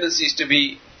natural tendencies to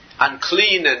be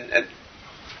unclean and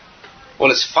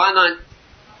all its finite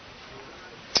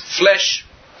flesh.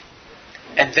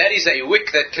 And that is a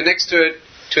wick that connects to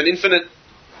an infinite,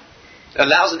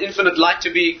 allows an infinite light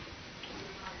to be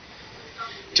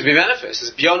manifest.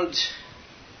 It's beyond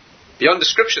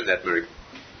description, that miracle.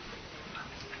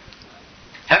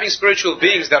 Having spiritual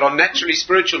beings that are naturally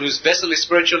spiritual, whose vessel is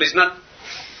spiritual, is not.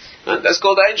 That's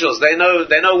called angels. They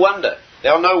know wonder. They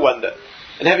are no wonder.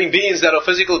 And having beings that are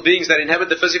physical beings that inhabit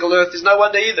the physical earth is no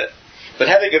wonder either. But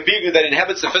having a being that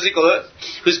inhabits the physical earth,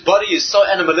 whose body is so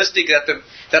animalistic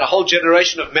that a whole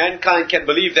generation of mankind can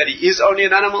believe that he is only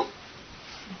an animal,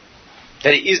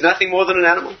 that he is nothing more than an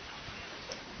animal.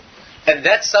 And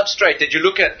that substrate that you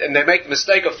look at, and they make the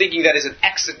mistake of thinking that is an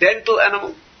accidental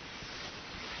animal,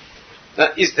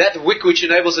 is that wick which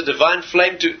enables a divine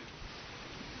flame to.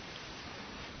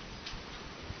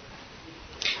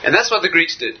 And that's what the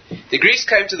Greeks did. The Greeks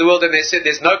came to the world and they said,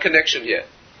 there's no connection here.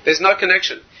 There's no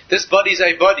connection. This body is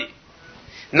a body.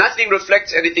 Nothing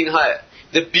reflects anything higher.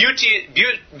 The beauty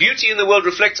in the world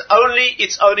reflects only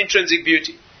its own intrinsic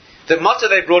beauty. The motto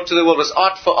they brought to the world was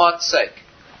art for art's sake.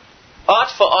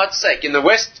 Art for art's sake. In the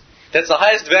West, that's the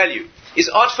highest value. Is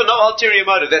art for no ulterior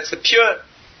motive. That's the pure.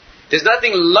 There's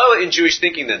nothing lower in Jewish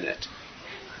thinking than that.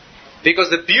 Because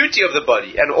the beauty of the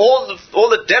body and all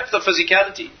the depth of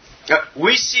physicality,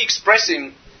 we see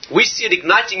it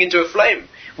igniting into a flame.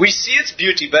 We see its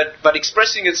beauty, but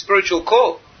expressing its spiritual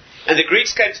core. And the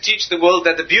Greeks came to teach the world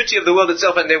that the beauty of the world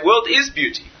itself, and their world is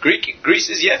beauty. Greece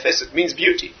is Yephes, it means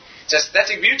beauty. It's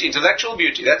aesthetic beauty, intellectual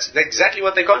beauty. That's exactly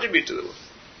what they contribute to the world.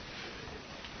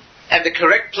 And the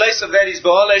correct place of that is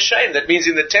Ba'al Shem. That means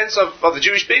in the tents of the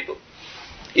Jewish people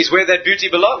is where that beauty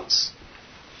belongs.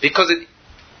 Because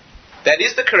that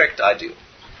is the correct ideal.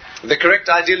 The correct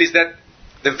ideal is that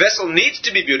the vessel needs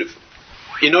to be beautiful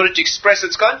in order to express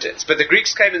its contents. But the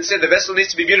Greeks came and said the vessel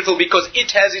needs to be beautiful because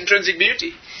it has intrinsic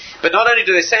beauty. But not only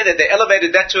do they say that, they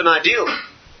elevated that to an ideal.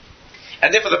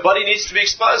 And therefore the body needs to be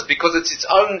exposed because it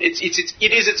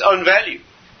is its own value.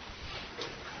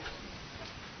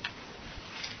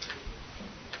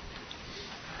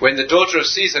 When the daughter of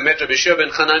Caesar met Rabbi Shua ben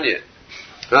Hananiah,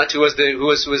 right, who was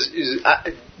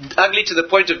ugly to the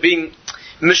point of being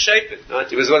misshapen, right?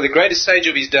 He was one of the greatest sages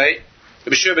of his day.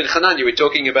 Rabbi Shua ben Hananiah, we're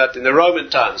talking about in the Roman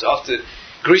times, after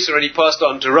Greece already passed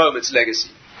on to Rome its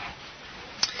legacy.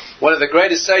 One of the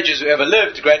greatest sages who ever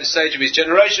lived, the greatest sage of his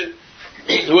generation,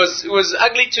 who was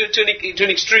ugly to an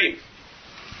extreme.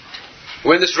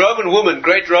 When this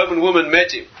great Roman woman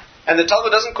met him, and the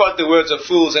Talmud doesn't quote the words of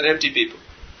fools and empty people.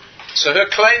 So her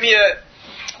claim here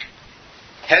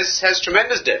has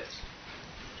tremendous depth.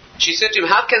 She said to him,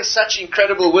 how can such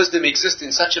incredible wisdom exist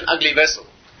in such an ugly vessel?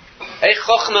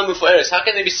 How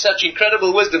can there be such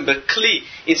incredible wisdom, but kli,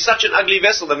 in such an ugly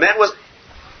vessel?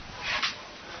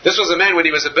 This was a man when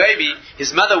he was a baby.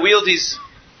 His mother wheeled his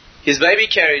baby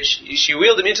carriage. She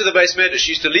wheeled him into the Beis Medrash.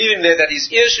 She used to leave him there that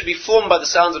his ears should be formed by the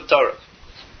sounds of Torah.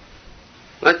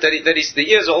 Right? The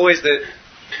ears are always the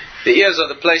ears are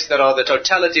the place that are the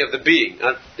totality of the being.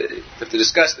 I have to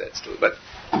discuss that still, but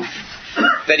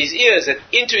that his ears, that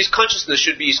into his consciousness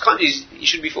he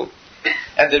should be formed.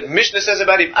 And the Mishnah says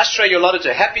about him, Ashrei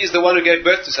Yoladato, happy is the one who gave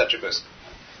birth to such a person,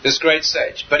 this great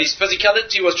sage. But his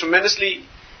physicality was tremendously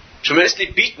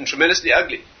beaten, tremendously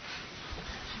ugly.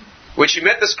 When she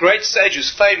met this great sage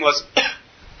whose fame was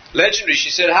legendary,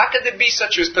 she said, how can there be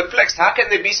such, she was perplexed, how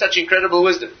can there be such incredible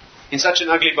wisdom in such an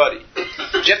ugly body?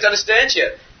 You have to understand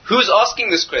here, who's asking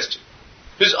this question?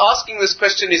 Who's asking this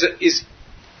question is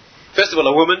first of all,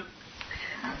 a woman.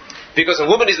 Because a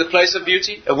woman is the place of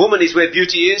beauty. A woman is where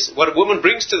beauty is. What a woman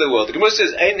brings to the world. The Gemara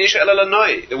says, Ein isha ela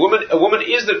lanoi. A woman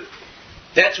is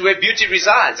that's where beauty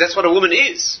resides. That's what a woman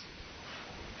is.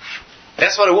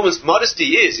 That's what a woman's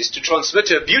modesty is to transmit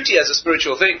her beauty as a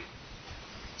spiritual thing.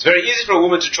 It's very easy for a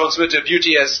woman to transmit her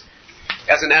beauty as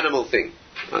an animal thing.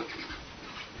 Right?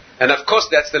 And of course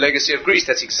that's the legacy of Greece.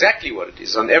 That's exactly what it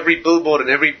is. On every billboard and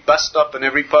every bus stop and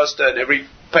every poster and every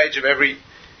page of every...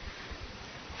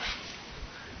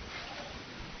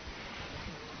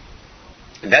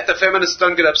 And that the feminists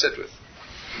don't get upset with.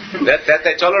 That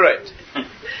they tolerate.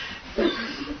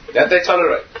 That they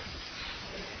tolerate.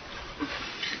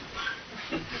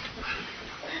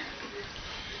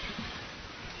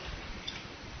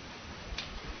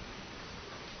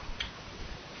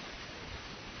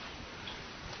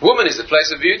 Woman is the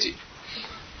place of beauty.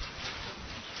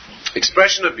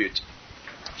 Expression of beauty.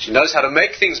 She knows how to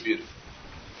make things beautiful.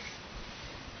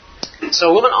 So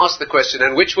a woman asked the question,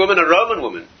 and which woman? A Roman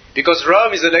woman. Because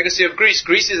Rome is the legacy of Greece.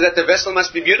 Greece is that the vessel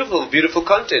must be beautiful, beautiful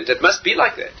content. It must be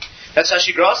like that. That's how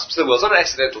she grasps the world. It's not an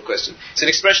accidental question. It's an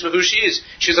expression of who she is.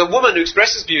 She's a woman who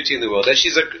expresses beauty in the world. And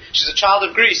she's a child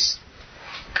of Greece.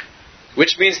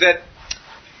 Which means that,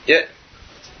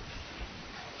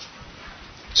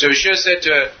 So Yeshua said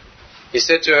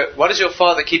to her, what does your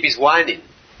father keep his wine in?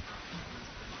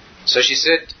 So she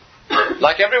said,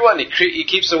 like everyone, he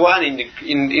keeps the wine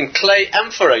in clay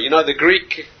amphora, the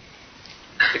Greek,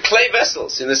 the clay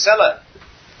vessels in the cellar.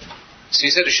 So he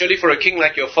said, surely for a king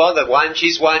like your father,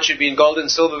 his wine should be in gold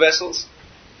and silver vessels.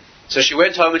 So she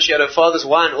went home and she had her father's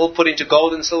wine all put into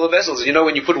gold and silver vessels.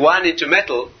 When you put wine into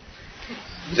metal,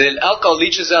 the alcohol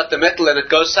leaches out the metal and it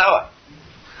goes sour.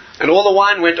 And all the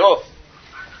wine went off.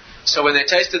 So when they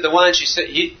tasted the wine,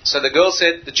 so the girl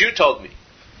said, the Jew told me.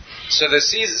 So the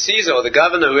Caesar, or the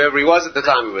governor, whoever he was at the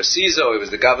time, he was Caesar, or he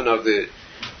was the governor of the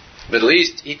Middle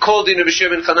East, he called in Rabbi Shua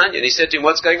ben Chananya and he said to him,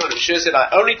 what's going on? Rabbi Shua said, I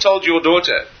only told your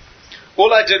daughter.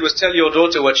 All I did was tell your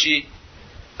daughter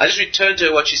I just returned to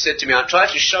her what she said to me. I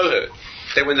tried to show her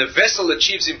that when the vessel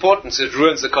achieves importance, it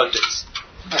ruins the contents.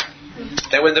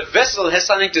 That when the vessel has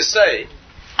something to say,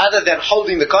 other than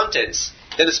holding the contents,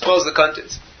 then it spoils the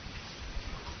contents.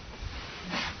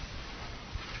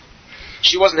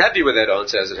 She wasn't happy with that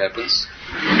answer, as it happens.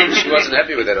 She wasn't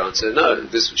happy with that answer. No,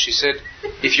 she said,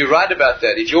 if you write about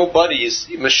that, if your body is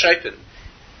misshapen,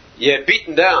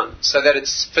 beaten down, so that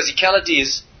its physicality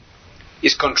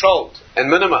is controlled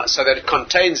and minimized, so that it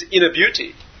contains inner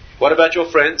beauty. What about your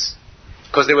friends?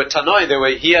 Because there were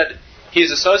Tanoi, he had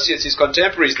his associates, his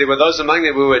contemporaries, there were those among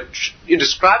them who were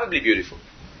indescribably beautiful.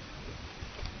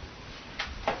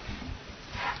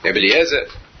 Rabbi Eliezer,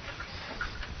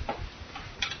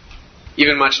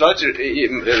 even much later,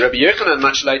 Rabbi Yochanan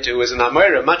much later, who was an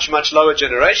Amora, much lower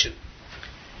generation.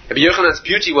 Rabbi Yochanan's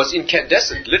beauty was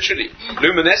incandescent, literally,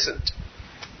 luminescent.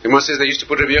 The Gemara says they used to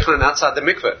put Rabbi Yochanan outside the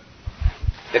mikveh.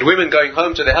 That women going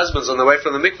home to their husbands on the way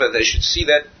from the mikveh, they should see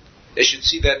that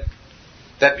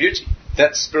beauty,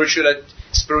 that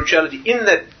spirituality in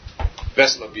that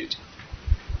vessel of beauty.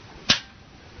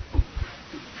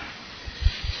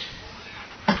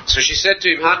 So she said to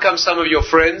him, how come some of your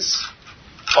friends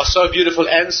are so beautiful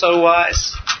and so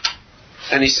wise?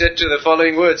 And he said to the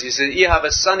following words, he said,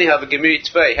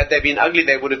 had they been ugly,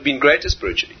 they would have been greater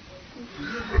spiritually.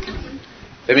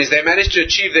 That means they managed to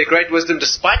achieve their great wisdom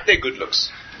despite their good looks.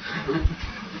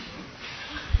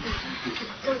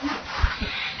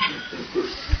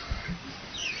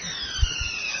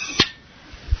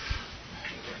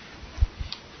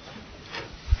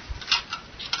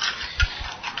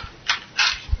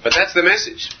 But that's the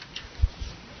message.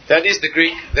 That is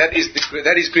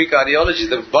Greek ideology.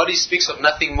 The body speaks of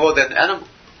nothing more than animal.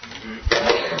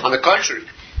 On the contrary,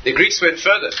 the Greeks went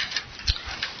further.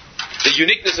 The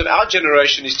uniqueness of our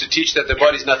generation is to teach that the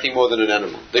body is nothing more than an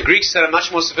animal. The Greeks had a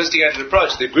much more sophisticated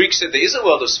approach. The Greeks said there is a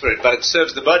world of spirit, but it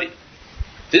serves the body.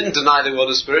 Didn't deny the world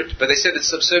of spirit, but they said it's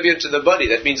subservient to the body.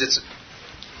 That means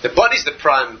the body's the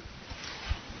prime.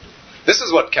 This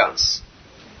is what counts.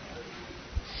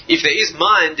 If there is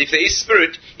mind, if there is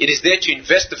spirit, it is there to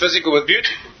invest the physical with beauty.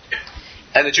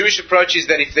 And the Jewish approach is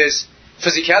that if there's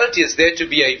physicality, it's there to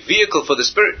be a vehicle for the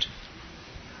spirit.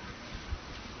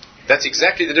 That's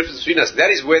exactly the difference between us.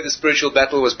 That is where the spiritual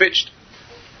battle was pitched.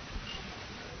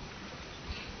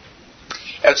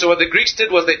 And so what the Greeks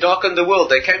did was they darkened the world.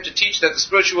 They came to teach that the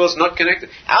spiritual world is not connected.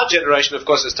 Our generation, of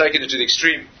course, has taken it to the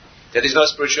extreme. There is no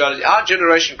spirituality. Our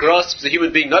generation grasps the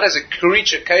human being not as a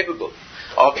creature capable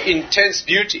of intense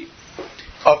beauty,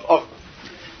 of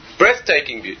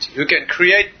breathtaking beauty, who can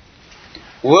create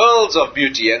worlds of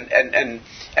beauty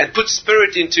and put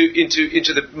spirit into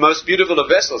the most beautiful of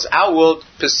vessels. Our world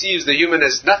perceives the human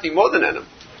as nothing more than animal.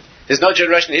 There's no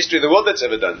generation in the history of the world that's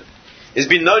ever done it. There's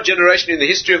been no generation in the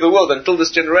history of the world until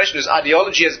this generation whose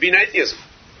ideology has been atheism.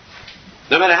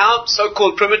 No matter how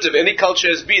so-called primitive any culture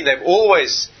has been, they've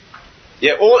always,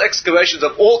 all excavations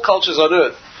of all cultures on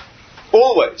earth,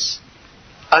 always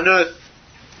unearth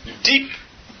deep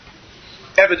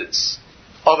evidence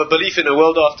of a belief in a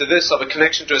world after this, of a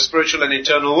connection to a spiritual and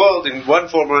eternal world in one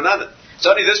form or another. It's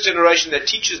only this generation that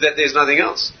teaches that there's nothing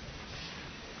else.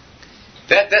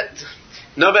 That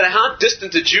no matter how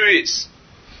distant a Jew is,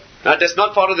 right, that's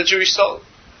not part of the Jewish soul.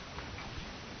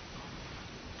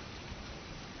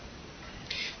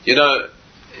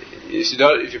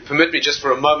 If you permit me just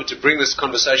for a moment to bring this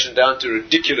conversation down to a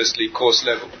ridiculously coarse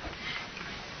level.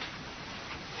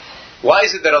 Why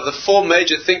is it that of the four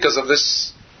major thinkers of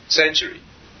this century,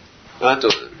 right,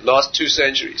 or the last 2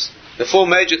 centuries, the four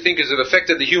major thinkers have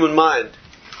affected the human mind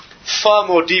far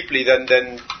more deeply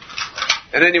than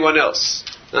anyone else?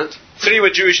 Right? 3 were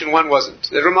Jewish and 1 wasn't.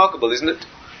 They're remarkable, isn't it?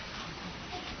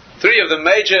 3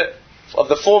 of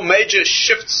the 4 major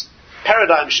shifts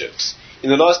paradigm shifts in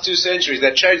the last 2 centuries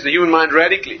that changed the human mind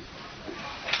radically.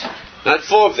 Not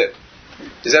 4 of them.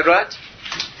 Is that right?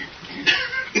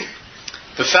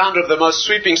 The founder of the most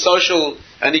sweeping social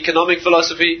and economic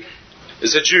philosophy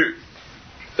is a Jew.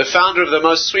 The founder of the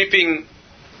most sweeping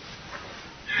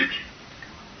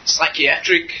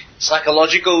psychiatric,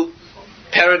 psychological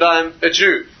paradigm, a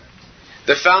Jew.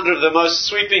 The founder of the most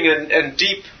sweeping and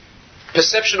deep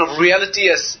perception of reality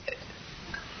as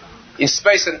in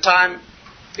space and time,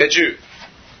 a Jew.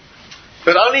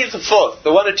 But only the 4th,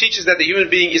 the one who teaches that the human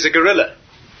being is a gorilla,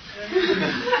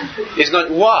 is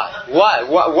not. Why?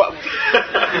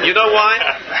 You know why?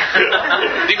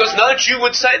 Because no Jew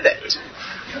would say that.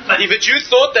 If a Jew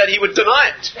thought that, he would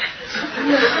deny it.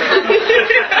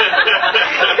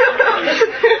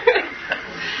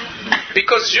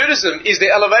 Because Judaism is the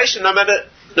elevation, no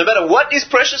matter what is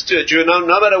precious to a Jew, no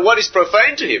matter what is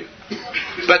profane to him,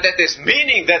 but that there's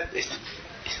meaning that is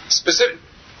specific.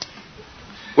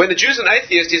 When a Jew is an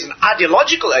atheist, he's an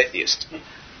ideological atheist.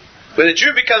 When a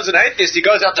Jew becomes an atheist, he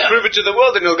goes out to prove it to the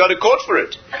world and he'll go to court for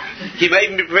it. He may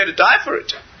even be prepared to die for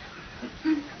it.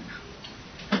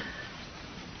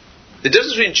 The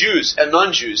difference between Jews and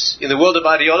non-Jews in the world of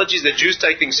ideology is that Jews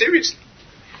take things seriously.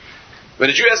 When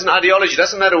a Jew has an ideology, it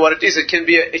doesn't matter what it is, it can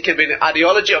be an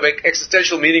ideology of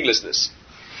existential meaninglessness.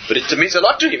 But it means a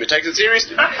lot to him, it takes it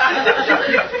seriously.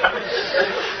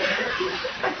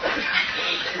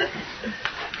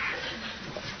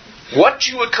 What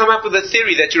Jew would come up with a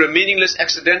theory that you're a meaningless,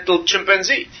 accidental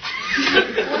chimpanzee?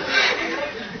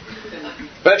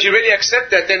 But if you really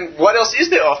accept that, then what else is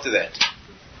there after that?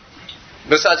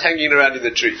 Besides hanging around in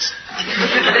the trees.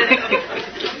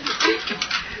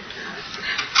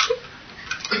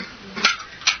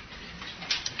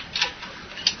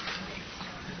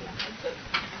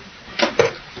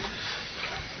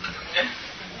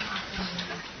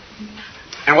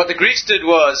 And what the Greeks did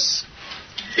was,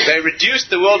 they reduced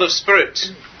the world of spirit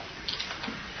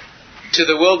to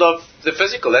the world of the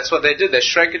physical. That's what they did. They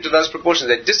shrank it to those proportions.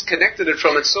 They disconnected it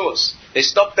from its source. They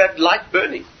stopped that light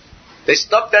burning. They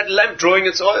stopped that lamp drawing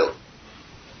its oil.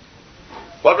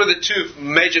 What were the 2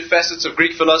 major facets of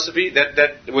Greek philosophy that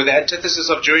were the antithesis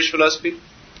of Jewish philosophy?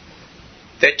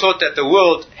 They taught that the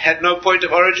world had no point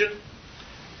of origin.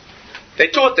 They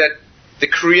taught that the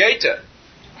creator,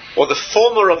 or the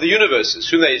former of the universes,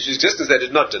 whose existence they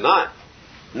did not deny.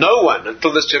 No one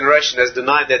until this generation has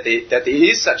denied that there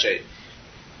is such a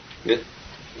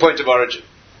point of origin.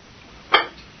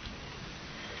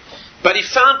 But he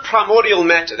found primordial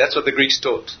matter. That's what the Greeks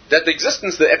taught. That the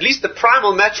existence, at least the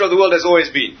primal matter of the world has always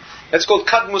been. That's called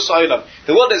kadmus ha'olam.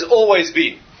 The world has always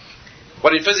been.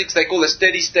 What in physics they call a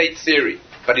steady state theory.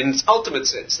 But in its ultimate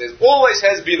sense, there always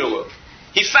has been a world.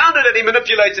 He found it and he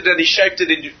manipulated it and he shaped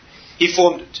it, he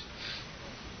formed it.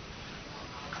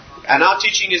 And our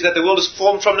teaching is that the world is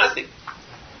formed from nothing.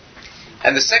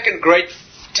 And the second great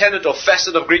tenet or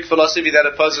facet of Greek philosophy that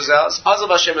opposes ours, Azav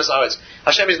Hashem es haaretz.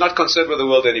 Hashem is not concerned with the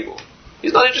world anymore.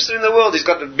 He's not interested in the world. He's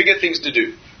got bigger things to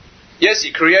do. Yes,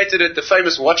 he created it, the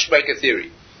famous watchmaker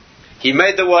theory. He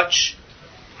made the watch,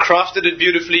 crafted it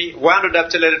beautifully, wound it up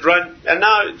to let it run, and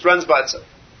now it runs by itself.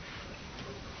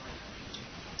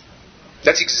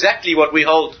 That's exactly what we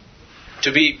hold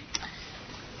to be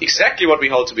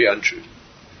untrue.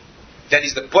 That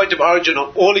is the point of origin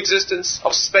of all existence,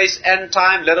 of space and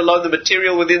time, let alone the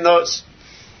material within those.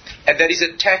 And that is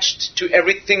attached to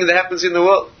everything that happens in the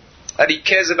world. And he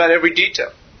cares about every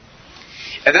detail.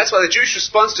 And that's why the Jewish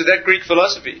response to that Greek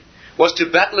philosophy was to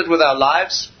battle it with our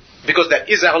lives, because that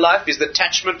is our life, is the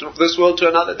attachment of this world to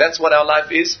another. That's what our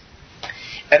life is.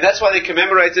 And that's why they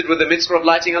commemorated with the mitzvah of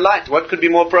lighting a light. What could be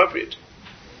more appropriate?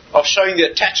 Of showing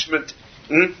the attachment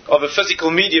of a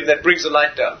physical medium that brings the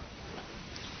light down.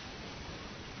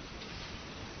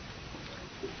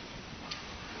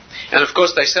 And of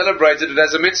course they celebrated it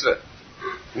as a mitzvah.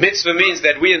 Mitzvah means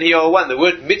that we and he are one. The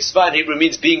word mitzvah in Hebrew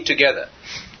means being together.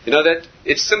 You know that?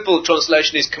 Its simple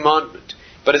translation is commandment.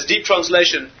 But its deep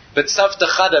translation, betzavta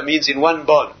chada, means in one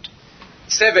bond.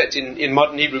 Tzevet in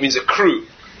modern Hebrew means a crew,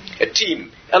 a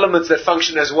team, elements that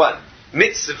function as one.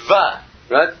 Mitzvah,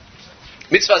 right?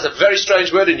 Mitzvah is a very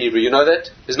strange word in Hebrew, you know that?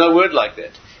 There's no word like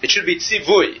that. It should be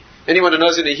tzivui. Anyone who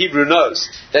knows in the Hebrew knows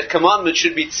that commandment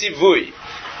should be tzivui.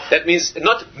 That means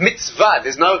not mitzvah.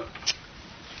 There's no...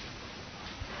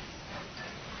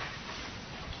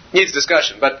 Needs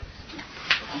discussion, but...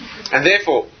 And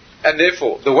therefore,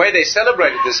 the way they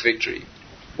celebrated this victory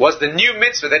was the new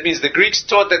mitzvah. That means the Greeks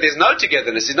taught that there's no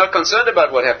togetherness. He's not concerned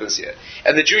about what happens here.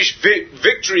 And the Jewish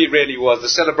victory really was the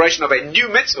celebration of a new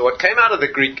mitzvah, what came out of the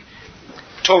Greek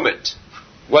torment.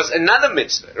 was another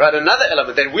mitzvah, right? Another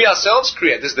element that we ourselves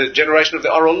create. This is the generation of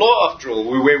the oral law, after all,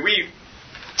 where we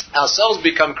ourselves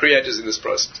become creators in this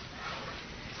process.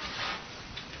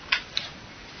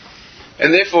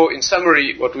 And therefore, in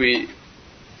summary, what we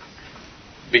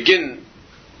begin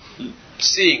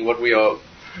seeing, what we are,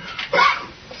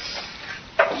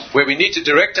 where we need to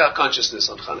direct our consciousness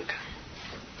on Chanukah,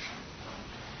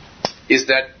 is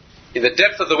that in the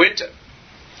depth of the winter,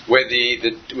 where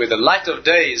the light of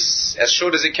day is as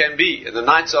short as it can be, and the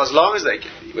nights are as long as they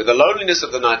can be, where the loneliness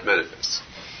of the night manifests.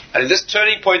 And in this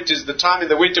turning point is the time in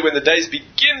the winter when the days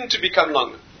begin to become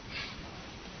longer.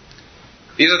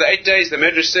 These are the 8 days. The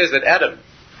Medrash says that Adam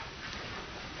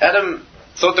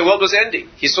thought the world was ending.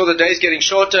 He saw the days getting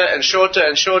shorter and shorter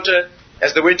and shorter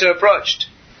as the winter approached.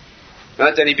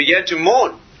 Right? And he began to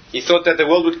mourn. He thought that the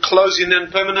world would close in a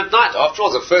permanent night. After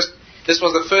all, this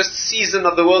was the first season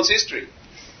of the world's history.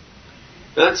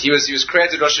 Right? He was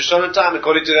created Rosh Hashanah time,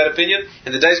 according to that opinion,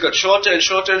 and the days got shorter and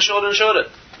shorter and shorter and shorter.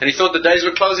 And he thought the days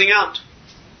were closing out.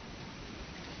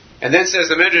 And then says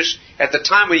the Medrash, at the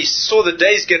time when he saw the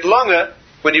days get longer,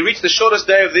 when he reached the shortest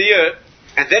day of the year,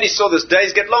 and then he saw the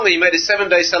days get longer, he made a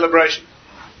 7-day celebration.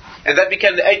 And that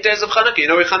became the 8 days of Chanukah. You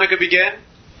know where Chanukah began?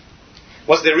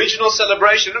 Was the original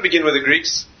celebration, to begin with the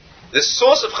Greeks. The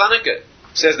source of Chanukah,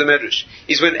 says the Medrash,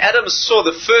 is when Adam saw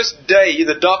the first day in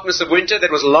the darkness of winter that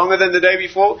was longer than the day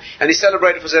before, and he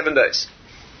celebrated for 7 days.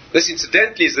 This,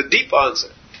 incidentally, is the deep answer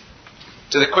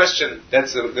to the question,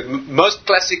 that's the most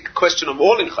classic question of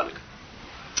all in Chanukah,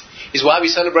 is why we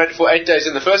celebrated for 8 days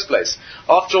in the first place.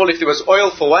 After all, if there was oil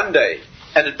for 1 day,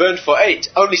 and it burned for 8,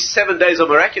 only 7 days are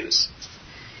miraculous.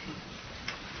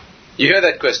 You hear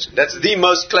that question? That's the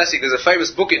most classic. There's a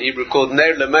famous book in Hebrew called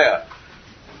Ner Lemea,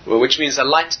 which means a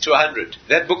light to 100.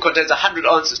 That book contains 100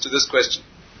 answers to this question.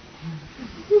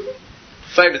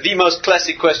 Famous, the most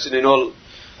classic question in all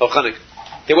of Chanukah.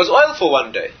 There was oil for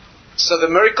 1 day, so the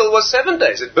miracle was 7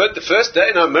 days. It burnt the first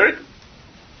day, no miracle.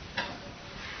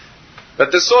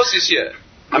 But the source is here.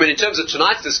 I mean, in terms of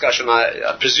tonight's discussion,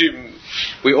 I presume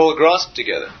we all grasp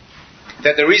together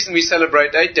that the reason we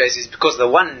celebrate 8 days is because the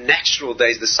one natural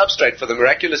day is the substrate for the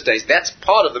miraculous days. That's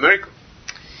part of the miracle.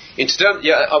 In terms,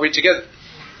 are we together?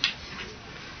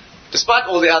 Despite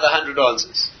all the other 100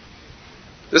 answers,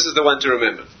 this is the one to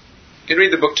remember. You can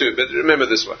read the book too, but remember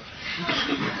this one.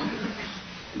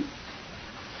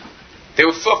 There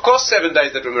were, of course, 7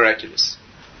 days that were miraculous.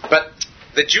 But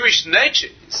the Jewish nature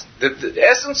is, the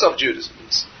essence of Judaism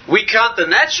is, we count the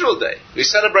natural day. We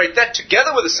celebrate that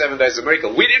together with the 7 days of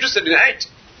miracle. We're interested in 8.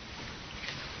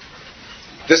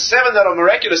 The 7 that are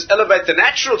miraculous elevate the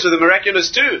natural to the miraculous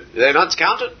too. They're not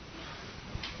counted.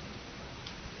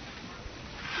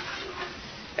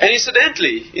 And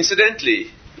incidentally,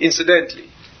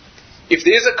 if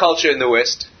there is a culture in the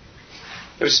West,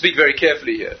 let me speak very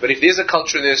carefully here, but if there is a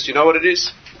culture in the West, you know what it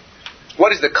is?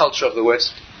 What is the culture of the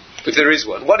West? If there is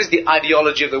one. What is the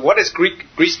ideology of what has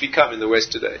Greece become in the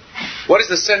West today? What is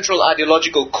the central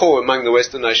ideological core among the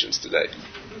Western nations today?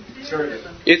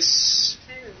 It's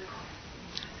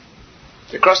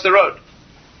across the road.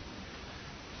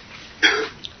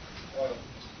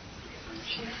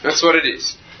 That's what it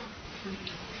is.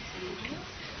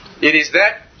 It is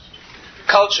that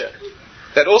culture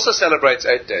that also celebrates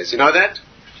 8 days. You know that?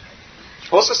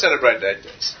 Also celebrate 8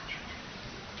 days.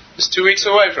 It's 2 weeks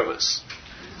away from us.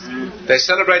 They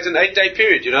celebrate an 8-day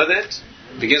period. You know that?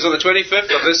 It begins on the 25th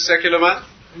of this secular month,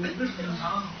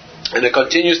 and it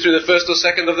continues through the 1st or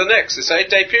 2nd of the next. It's an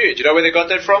 8-day period. You know where they got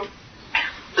that from?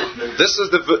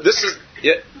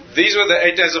 These were the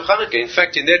 8 days of Chanukah. In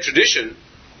fact, in their tradition,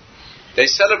 they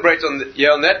celebrate on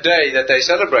that day that they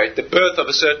celebrate the birth of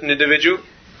a certain individual,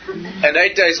 and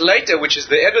 8 days later, which is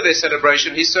the end of their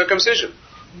celebration, his circumcision.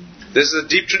 This is a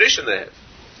deep tradition they have.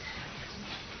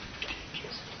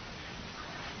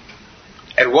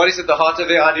 And what is at the heart of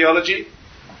their ideology?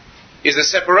 Is the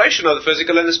separation of the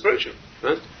physical and the spiritual.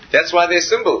 Right? That's why their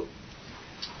symbol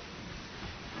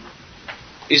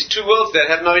is two worlds that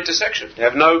have no intersection. They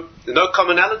have no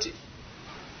commonality.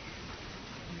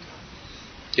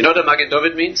 You know what a Magen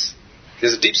David means?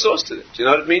 There's a deep source to it. Do you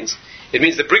know what it means? It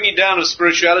means the bringing down of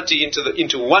spirituality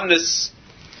into oneness.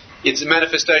 It's a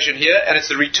manifestation here, and it's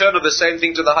the return of the same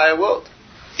thing to the higher world.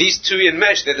 These two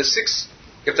enmesh. They're the 6.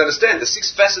 You have to understand the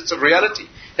 6 facets of reality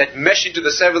that mesh into the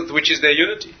 7th, which is their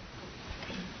unity.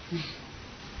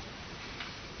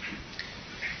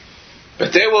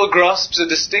 But their world grasps a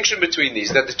distinction between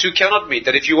these, that the two cannot meet,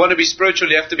 that if you want to be spiritual,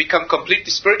 you have to become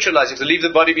completely spiritualized, you have to leave the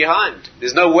body behind.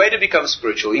 There's no way to become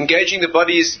spiritual. Engaging the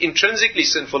body is intrinsically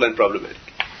sinful and problematic.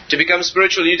 To become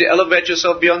spiritual, you need to elevate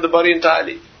yourself beyond the body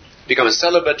entirely. Become a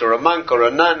celibate or a monk or a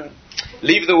nun.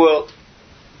 Leave the world.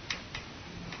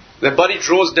 The body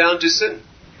draws down to sin.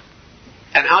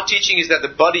 And our teaching is that the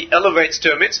body elevates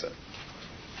to a mitzvah.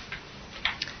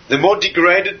 The more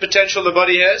degraded potential the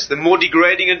body has, the more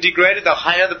degrading and degraded, the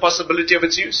higher the possibility of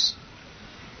its use.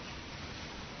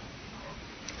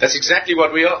 That's exactly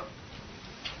what we are.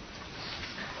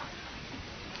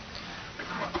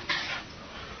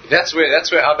 That's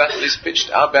where our battle is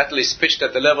pitched. Our battle is pitched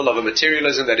at the level of a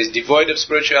materialism that is devoid of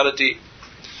spirituality.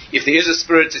 If there is a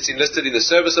spirit, it's enlisted in the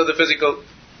service of the physical.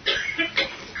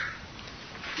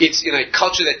 It's in a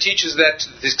culture that teaches that to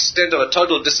the extent of a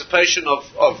total dissipation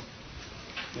of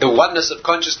the oneness of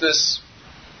consciousness,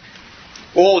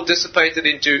 all dissipated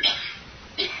into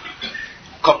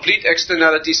complete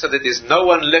externality so that there's no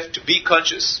one left to be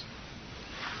conscious.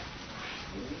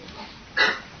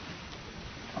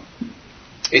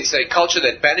 It's a culture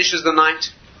that banishes the night,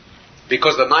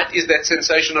 because the night is that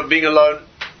sensation of being alone.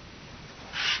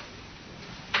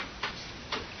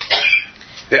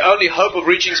 The only hope of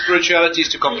reaching spirituality is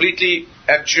to completely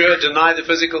abjure, deny the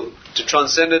physical, to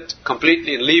transcend it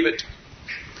completely and leave it.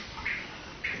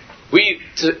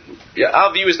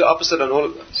 Our view is the opposite on all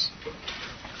of those.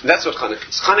 And that's what Chanukah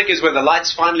is. Chanukah is when the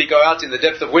lights finally go out in the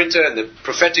depth of winter and the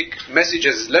prophetic message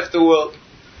has left the world.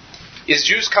 Is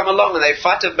Jews come along and they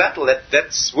fight a battle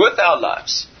that's worth our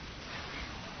lives.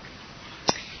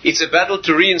 It's a battle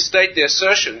to reinstate the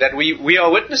assertion that we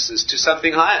are witnesses to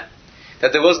something higher.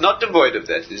 That there was not devoid of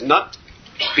that. It has not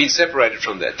been separated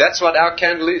from that. That's what our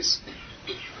candle is.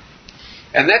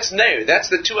 And that's Ner. That's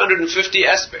the 250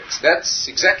 aspects. That's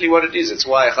exactly what it is. It's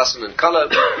why Chassan and Kala,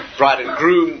 bride and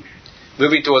groom,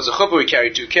 moving towards the chuppah, we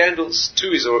carry 2 candles. 2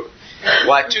 is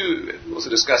why 2, we'll also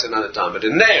discuss another time. But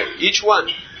in Ner, each one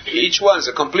is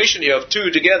a completion here of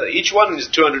 2 together. Each one is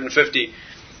 250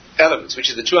 elements, which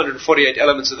is the 248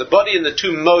 elements of the body and the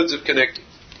 2 modes of connecting.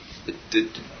 The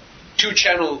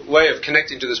 2-channel way of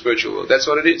connecting to the spiritual world. That's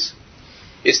what it is.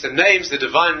 It's the names, the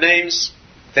divine names,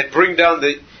 that bring down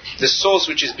the source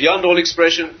which is beyond all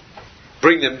expression,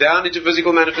 bring them down into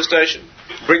physical manifestation,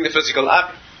 bring the physical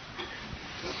up.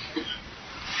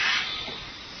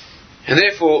 And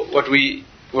therefore, what we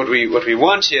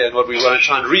want here, and what we want to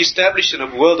try and re-establish in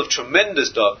a world of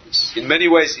tremendous darkness, in many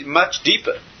ways much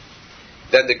deeper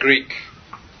than the Greek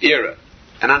era,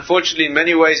 and unfortunately in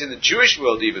many ways in the Jewish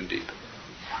world even deeper.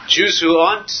 Jews who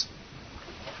aren't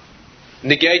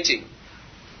negating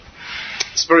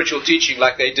spiritual teaching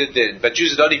like they did then, but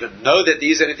Jews who don't even know that there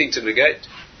is anything to negate.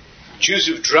 Jews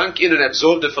who've drunk in and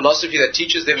absorbed a philosophy that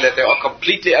teaches them that they are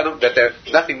completely that they're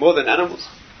nothing more than animals.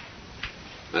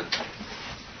 But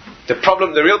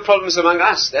the real problem is among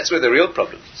us. That's where the real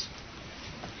problem is.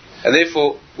 And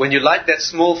therefore, when you light that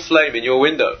small flame in your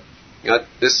window,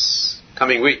 this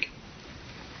coming week,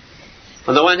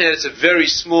 on the one hand, it's a very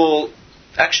small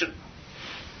action,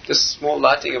 this small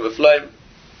lighting of a flame,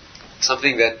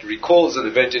 something that recalls an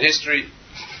event in history.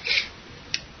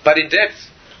 But in depth,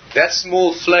 that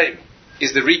small flame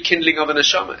is the rekindling of a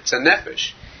neshama. It's a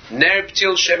nefesh. Ner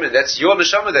p'til shemen. That's your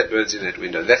neshama that burns in that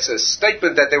window. That's a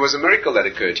statement that there was a miracle that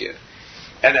occurred here.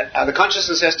 And the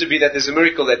consciousness has to be that there's a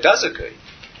miracle that does occur.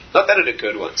 Not that it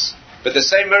occurred once. But the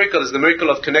same miracle is the miracle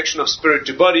of connection of spirit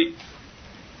to body,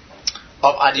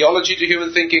 of ideology to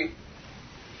human thinking,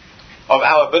 of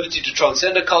our ability to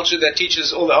transcend a culture that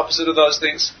teaches all the opposite of those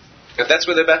things. And that's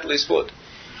where the battle is fought.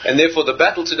 And therefore the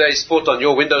battle today is fought on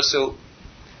your windowsill,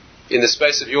 in the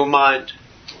space of your mind,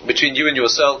 between you and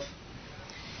yourself.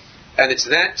 And it's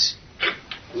that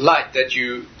light that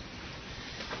you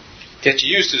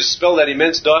use to dispel that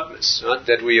immense darkness, right?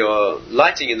 That we are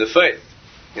lighting in the faith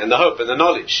and the hope and the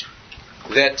knowledge.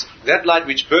 That light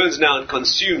which burns now and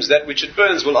consumes that which it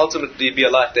burns will ultimately be a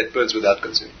light that burns without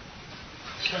consuming.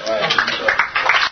 Right.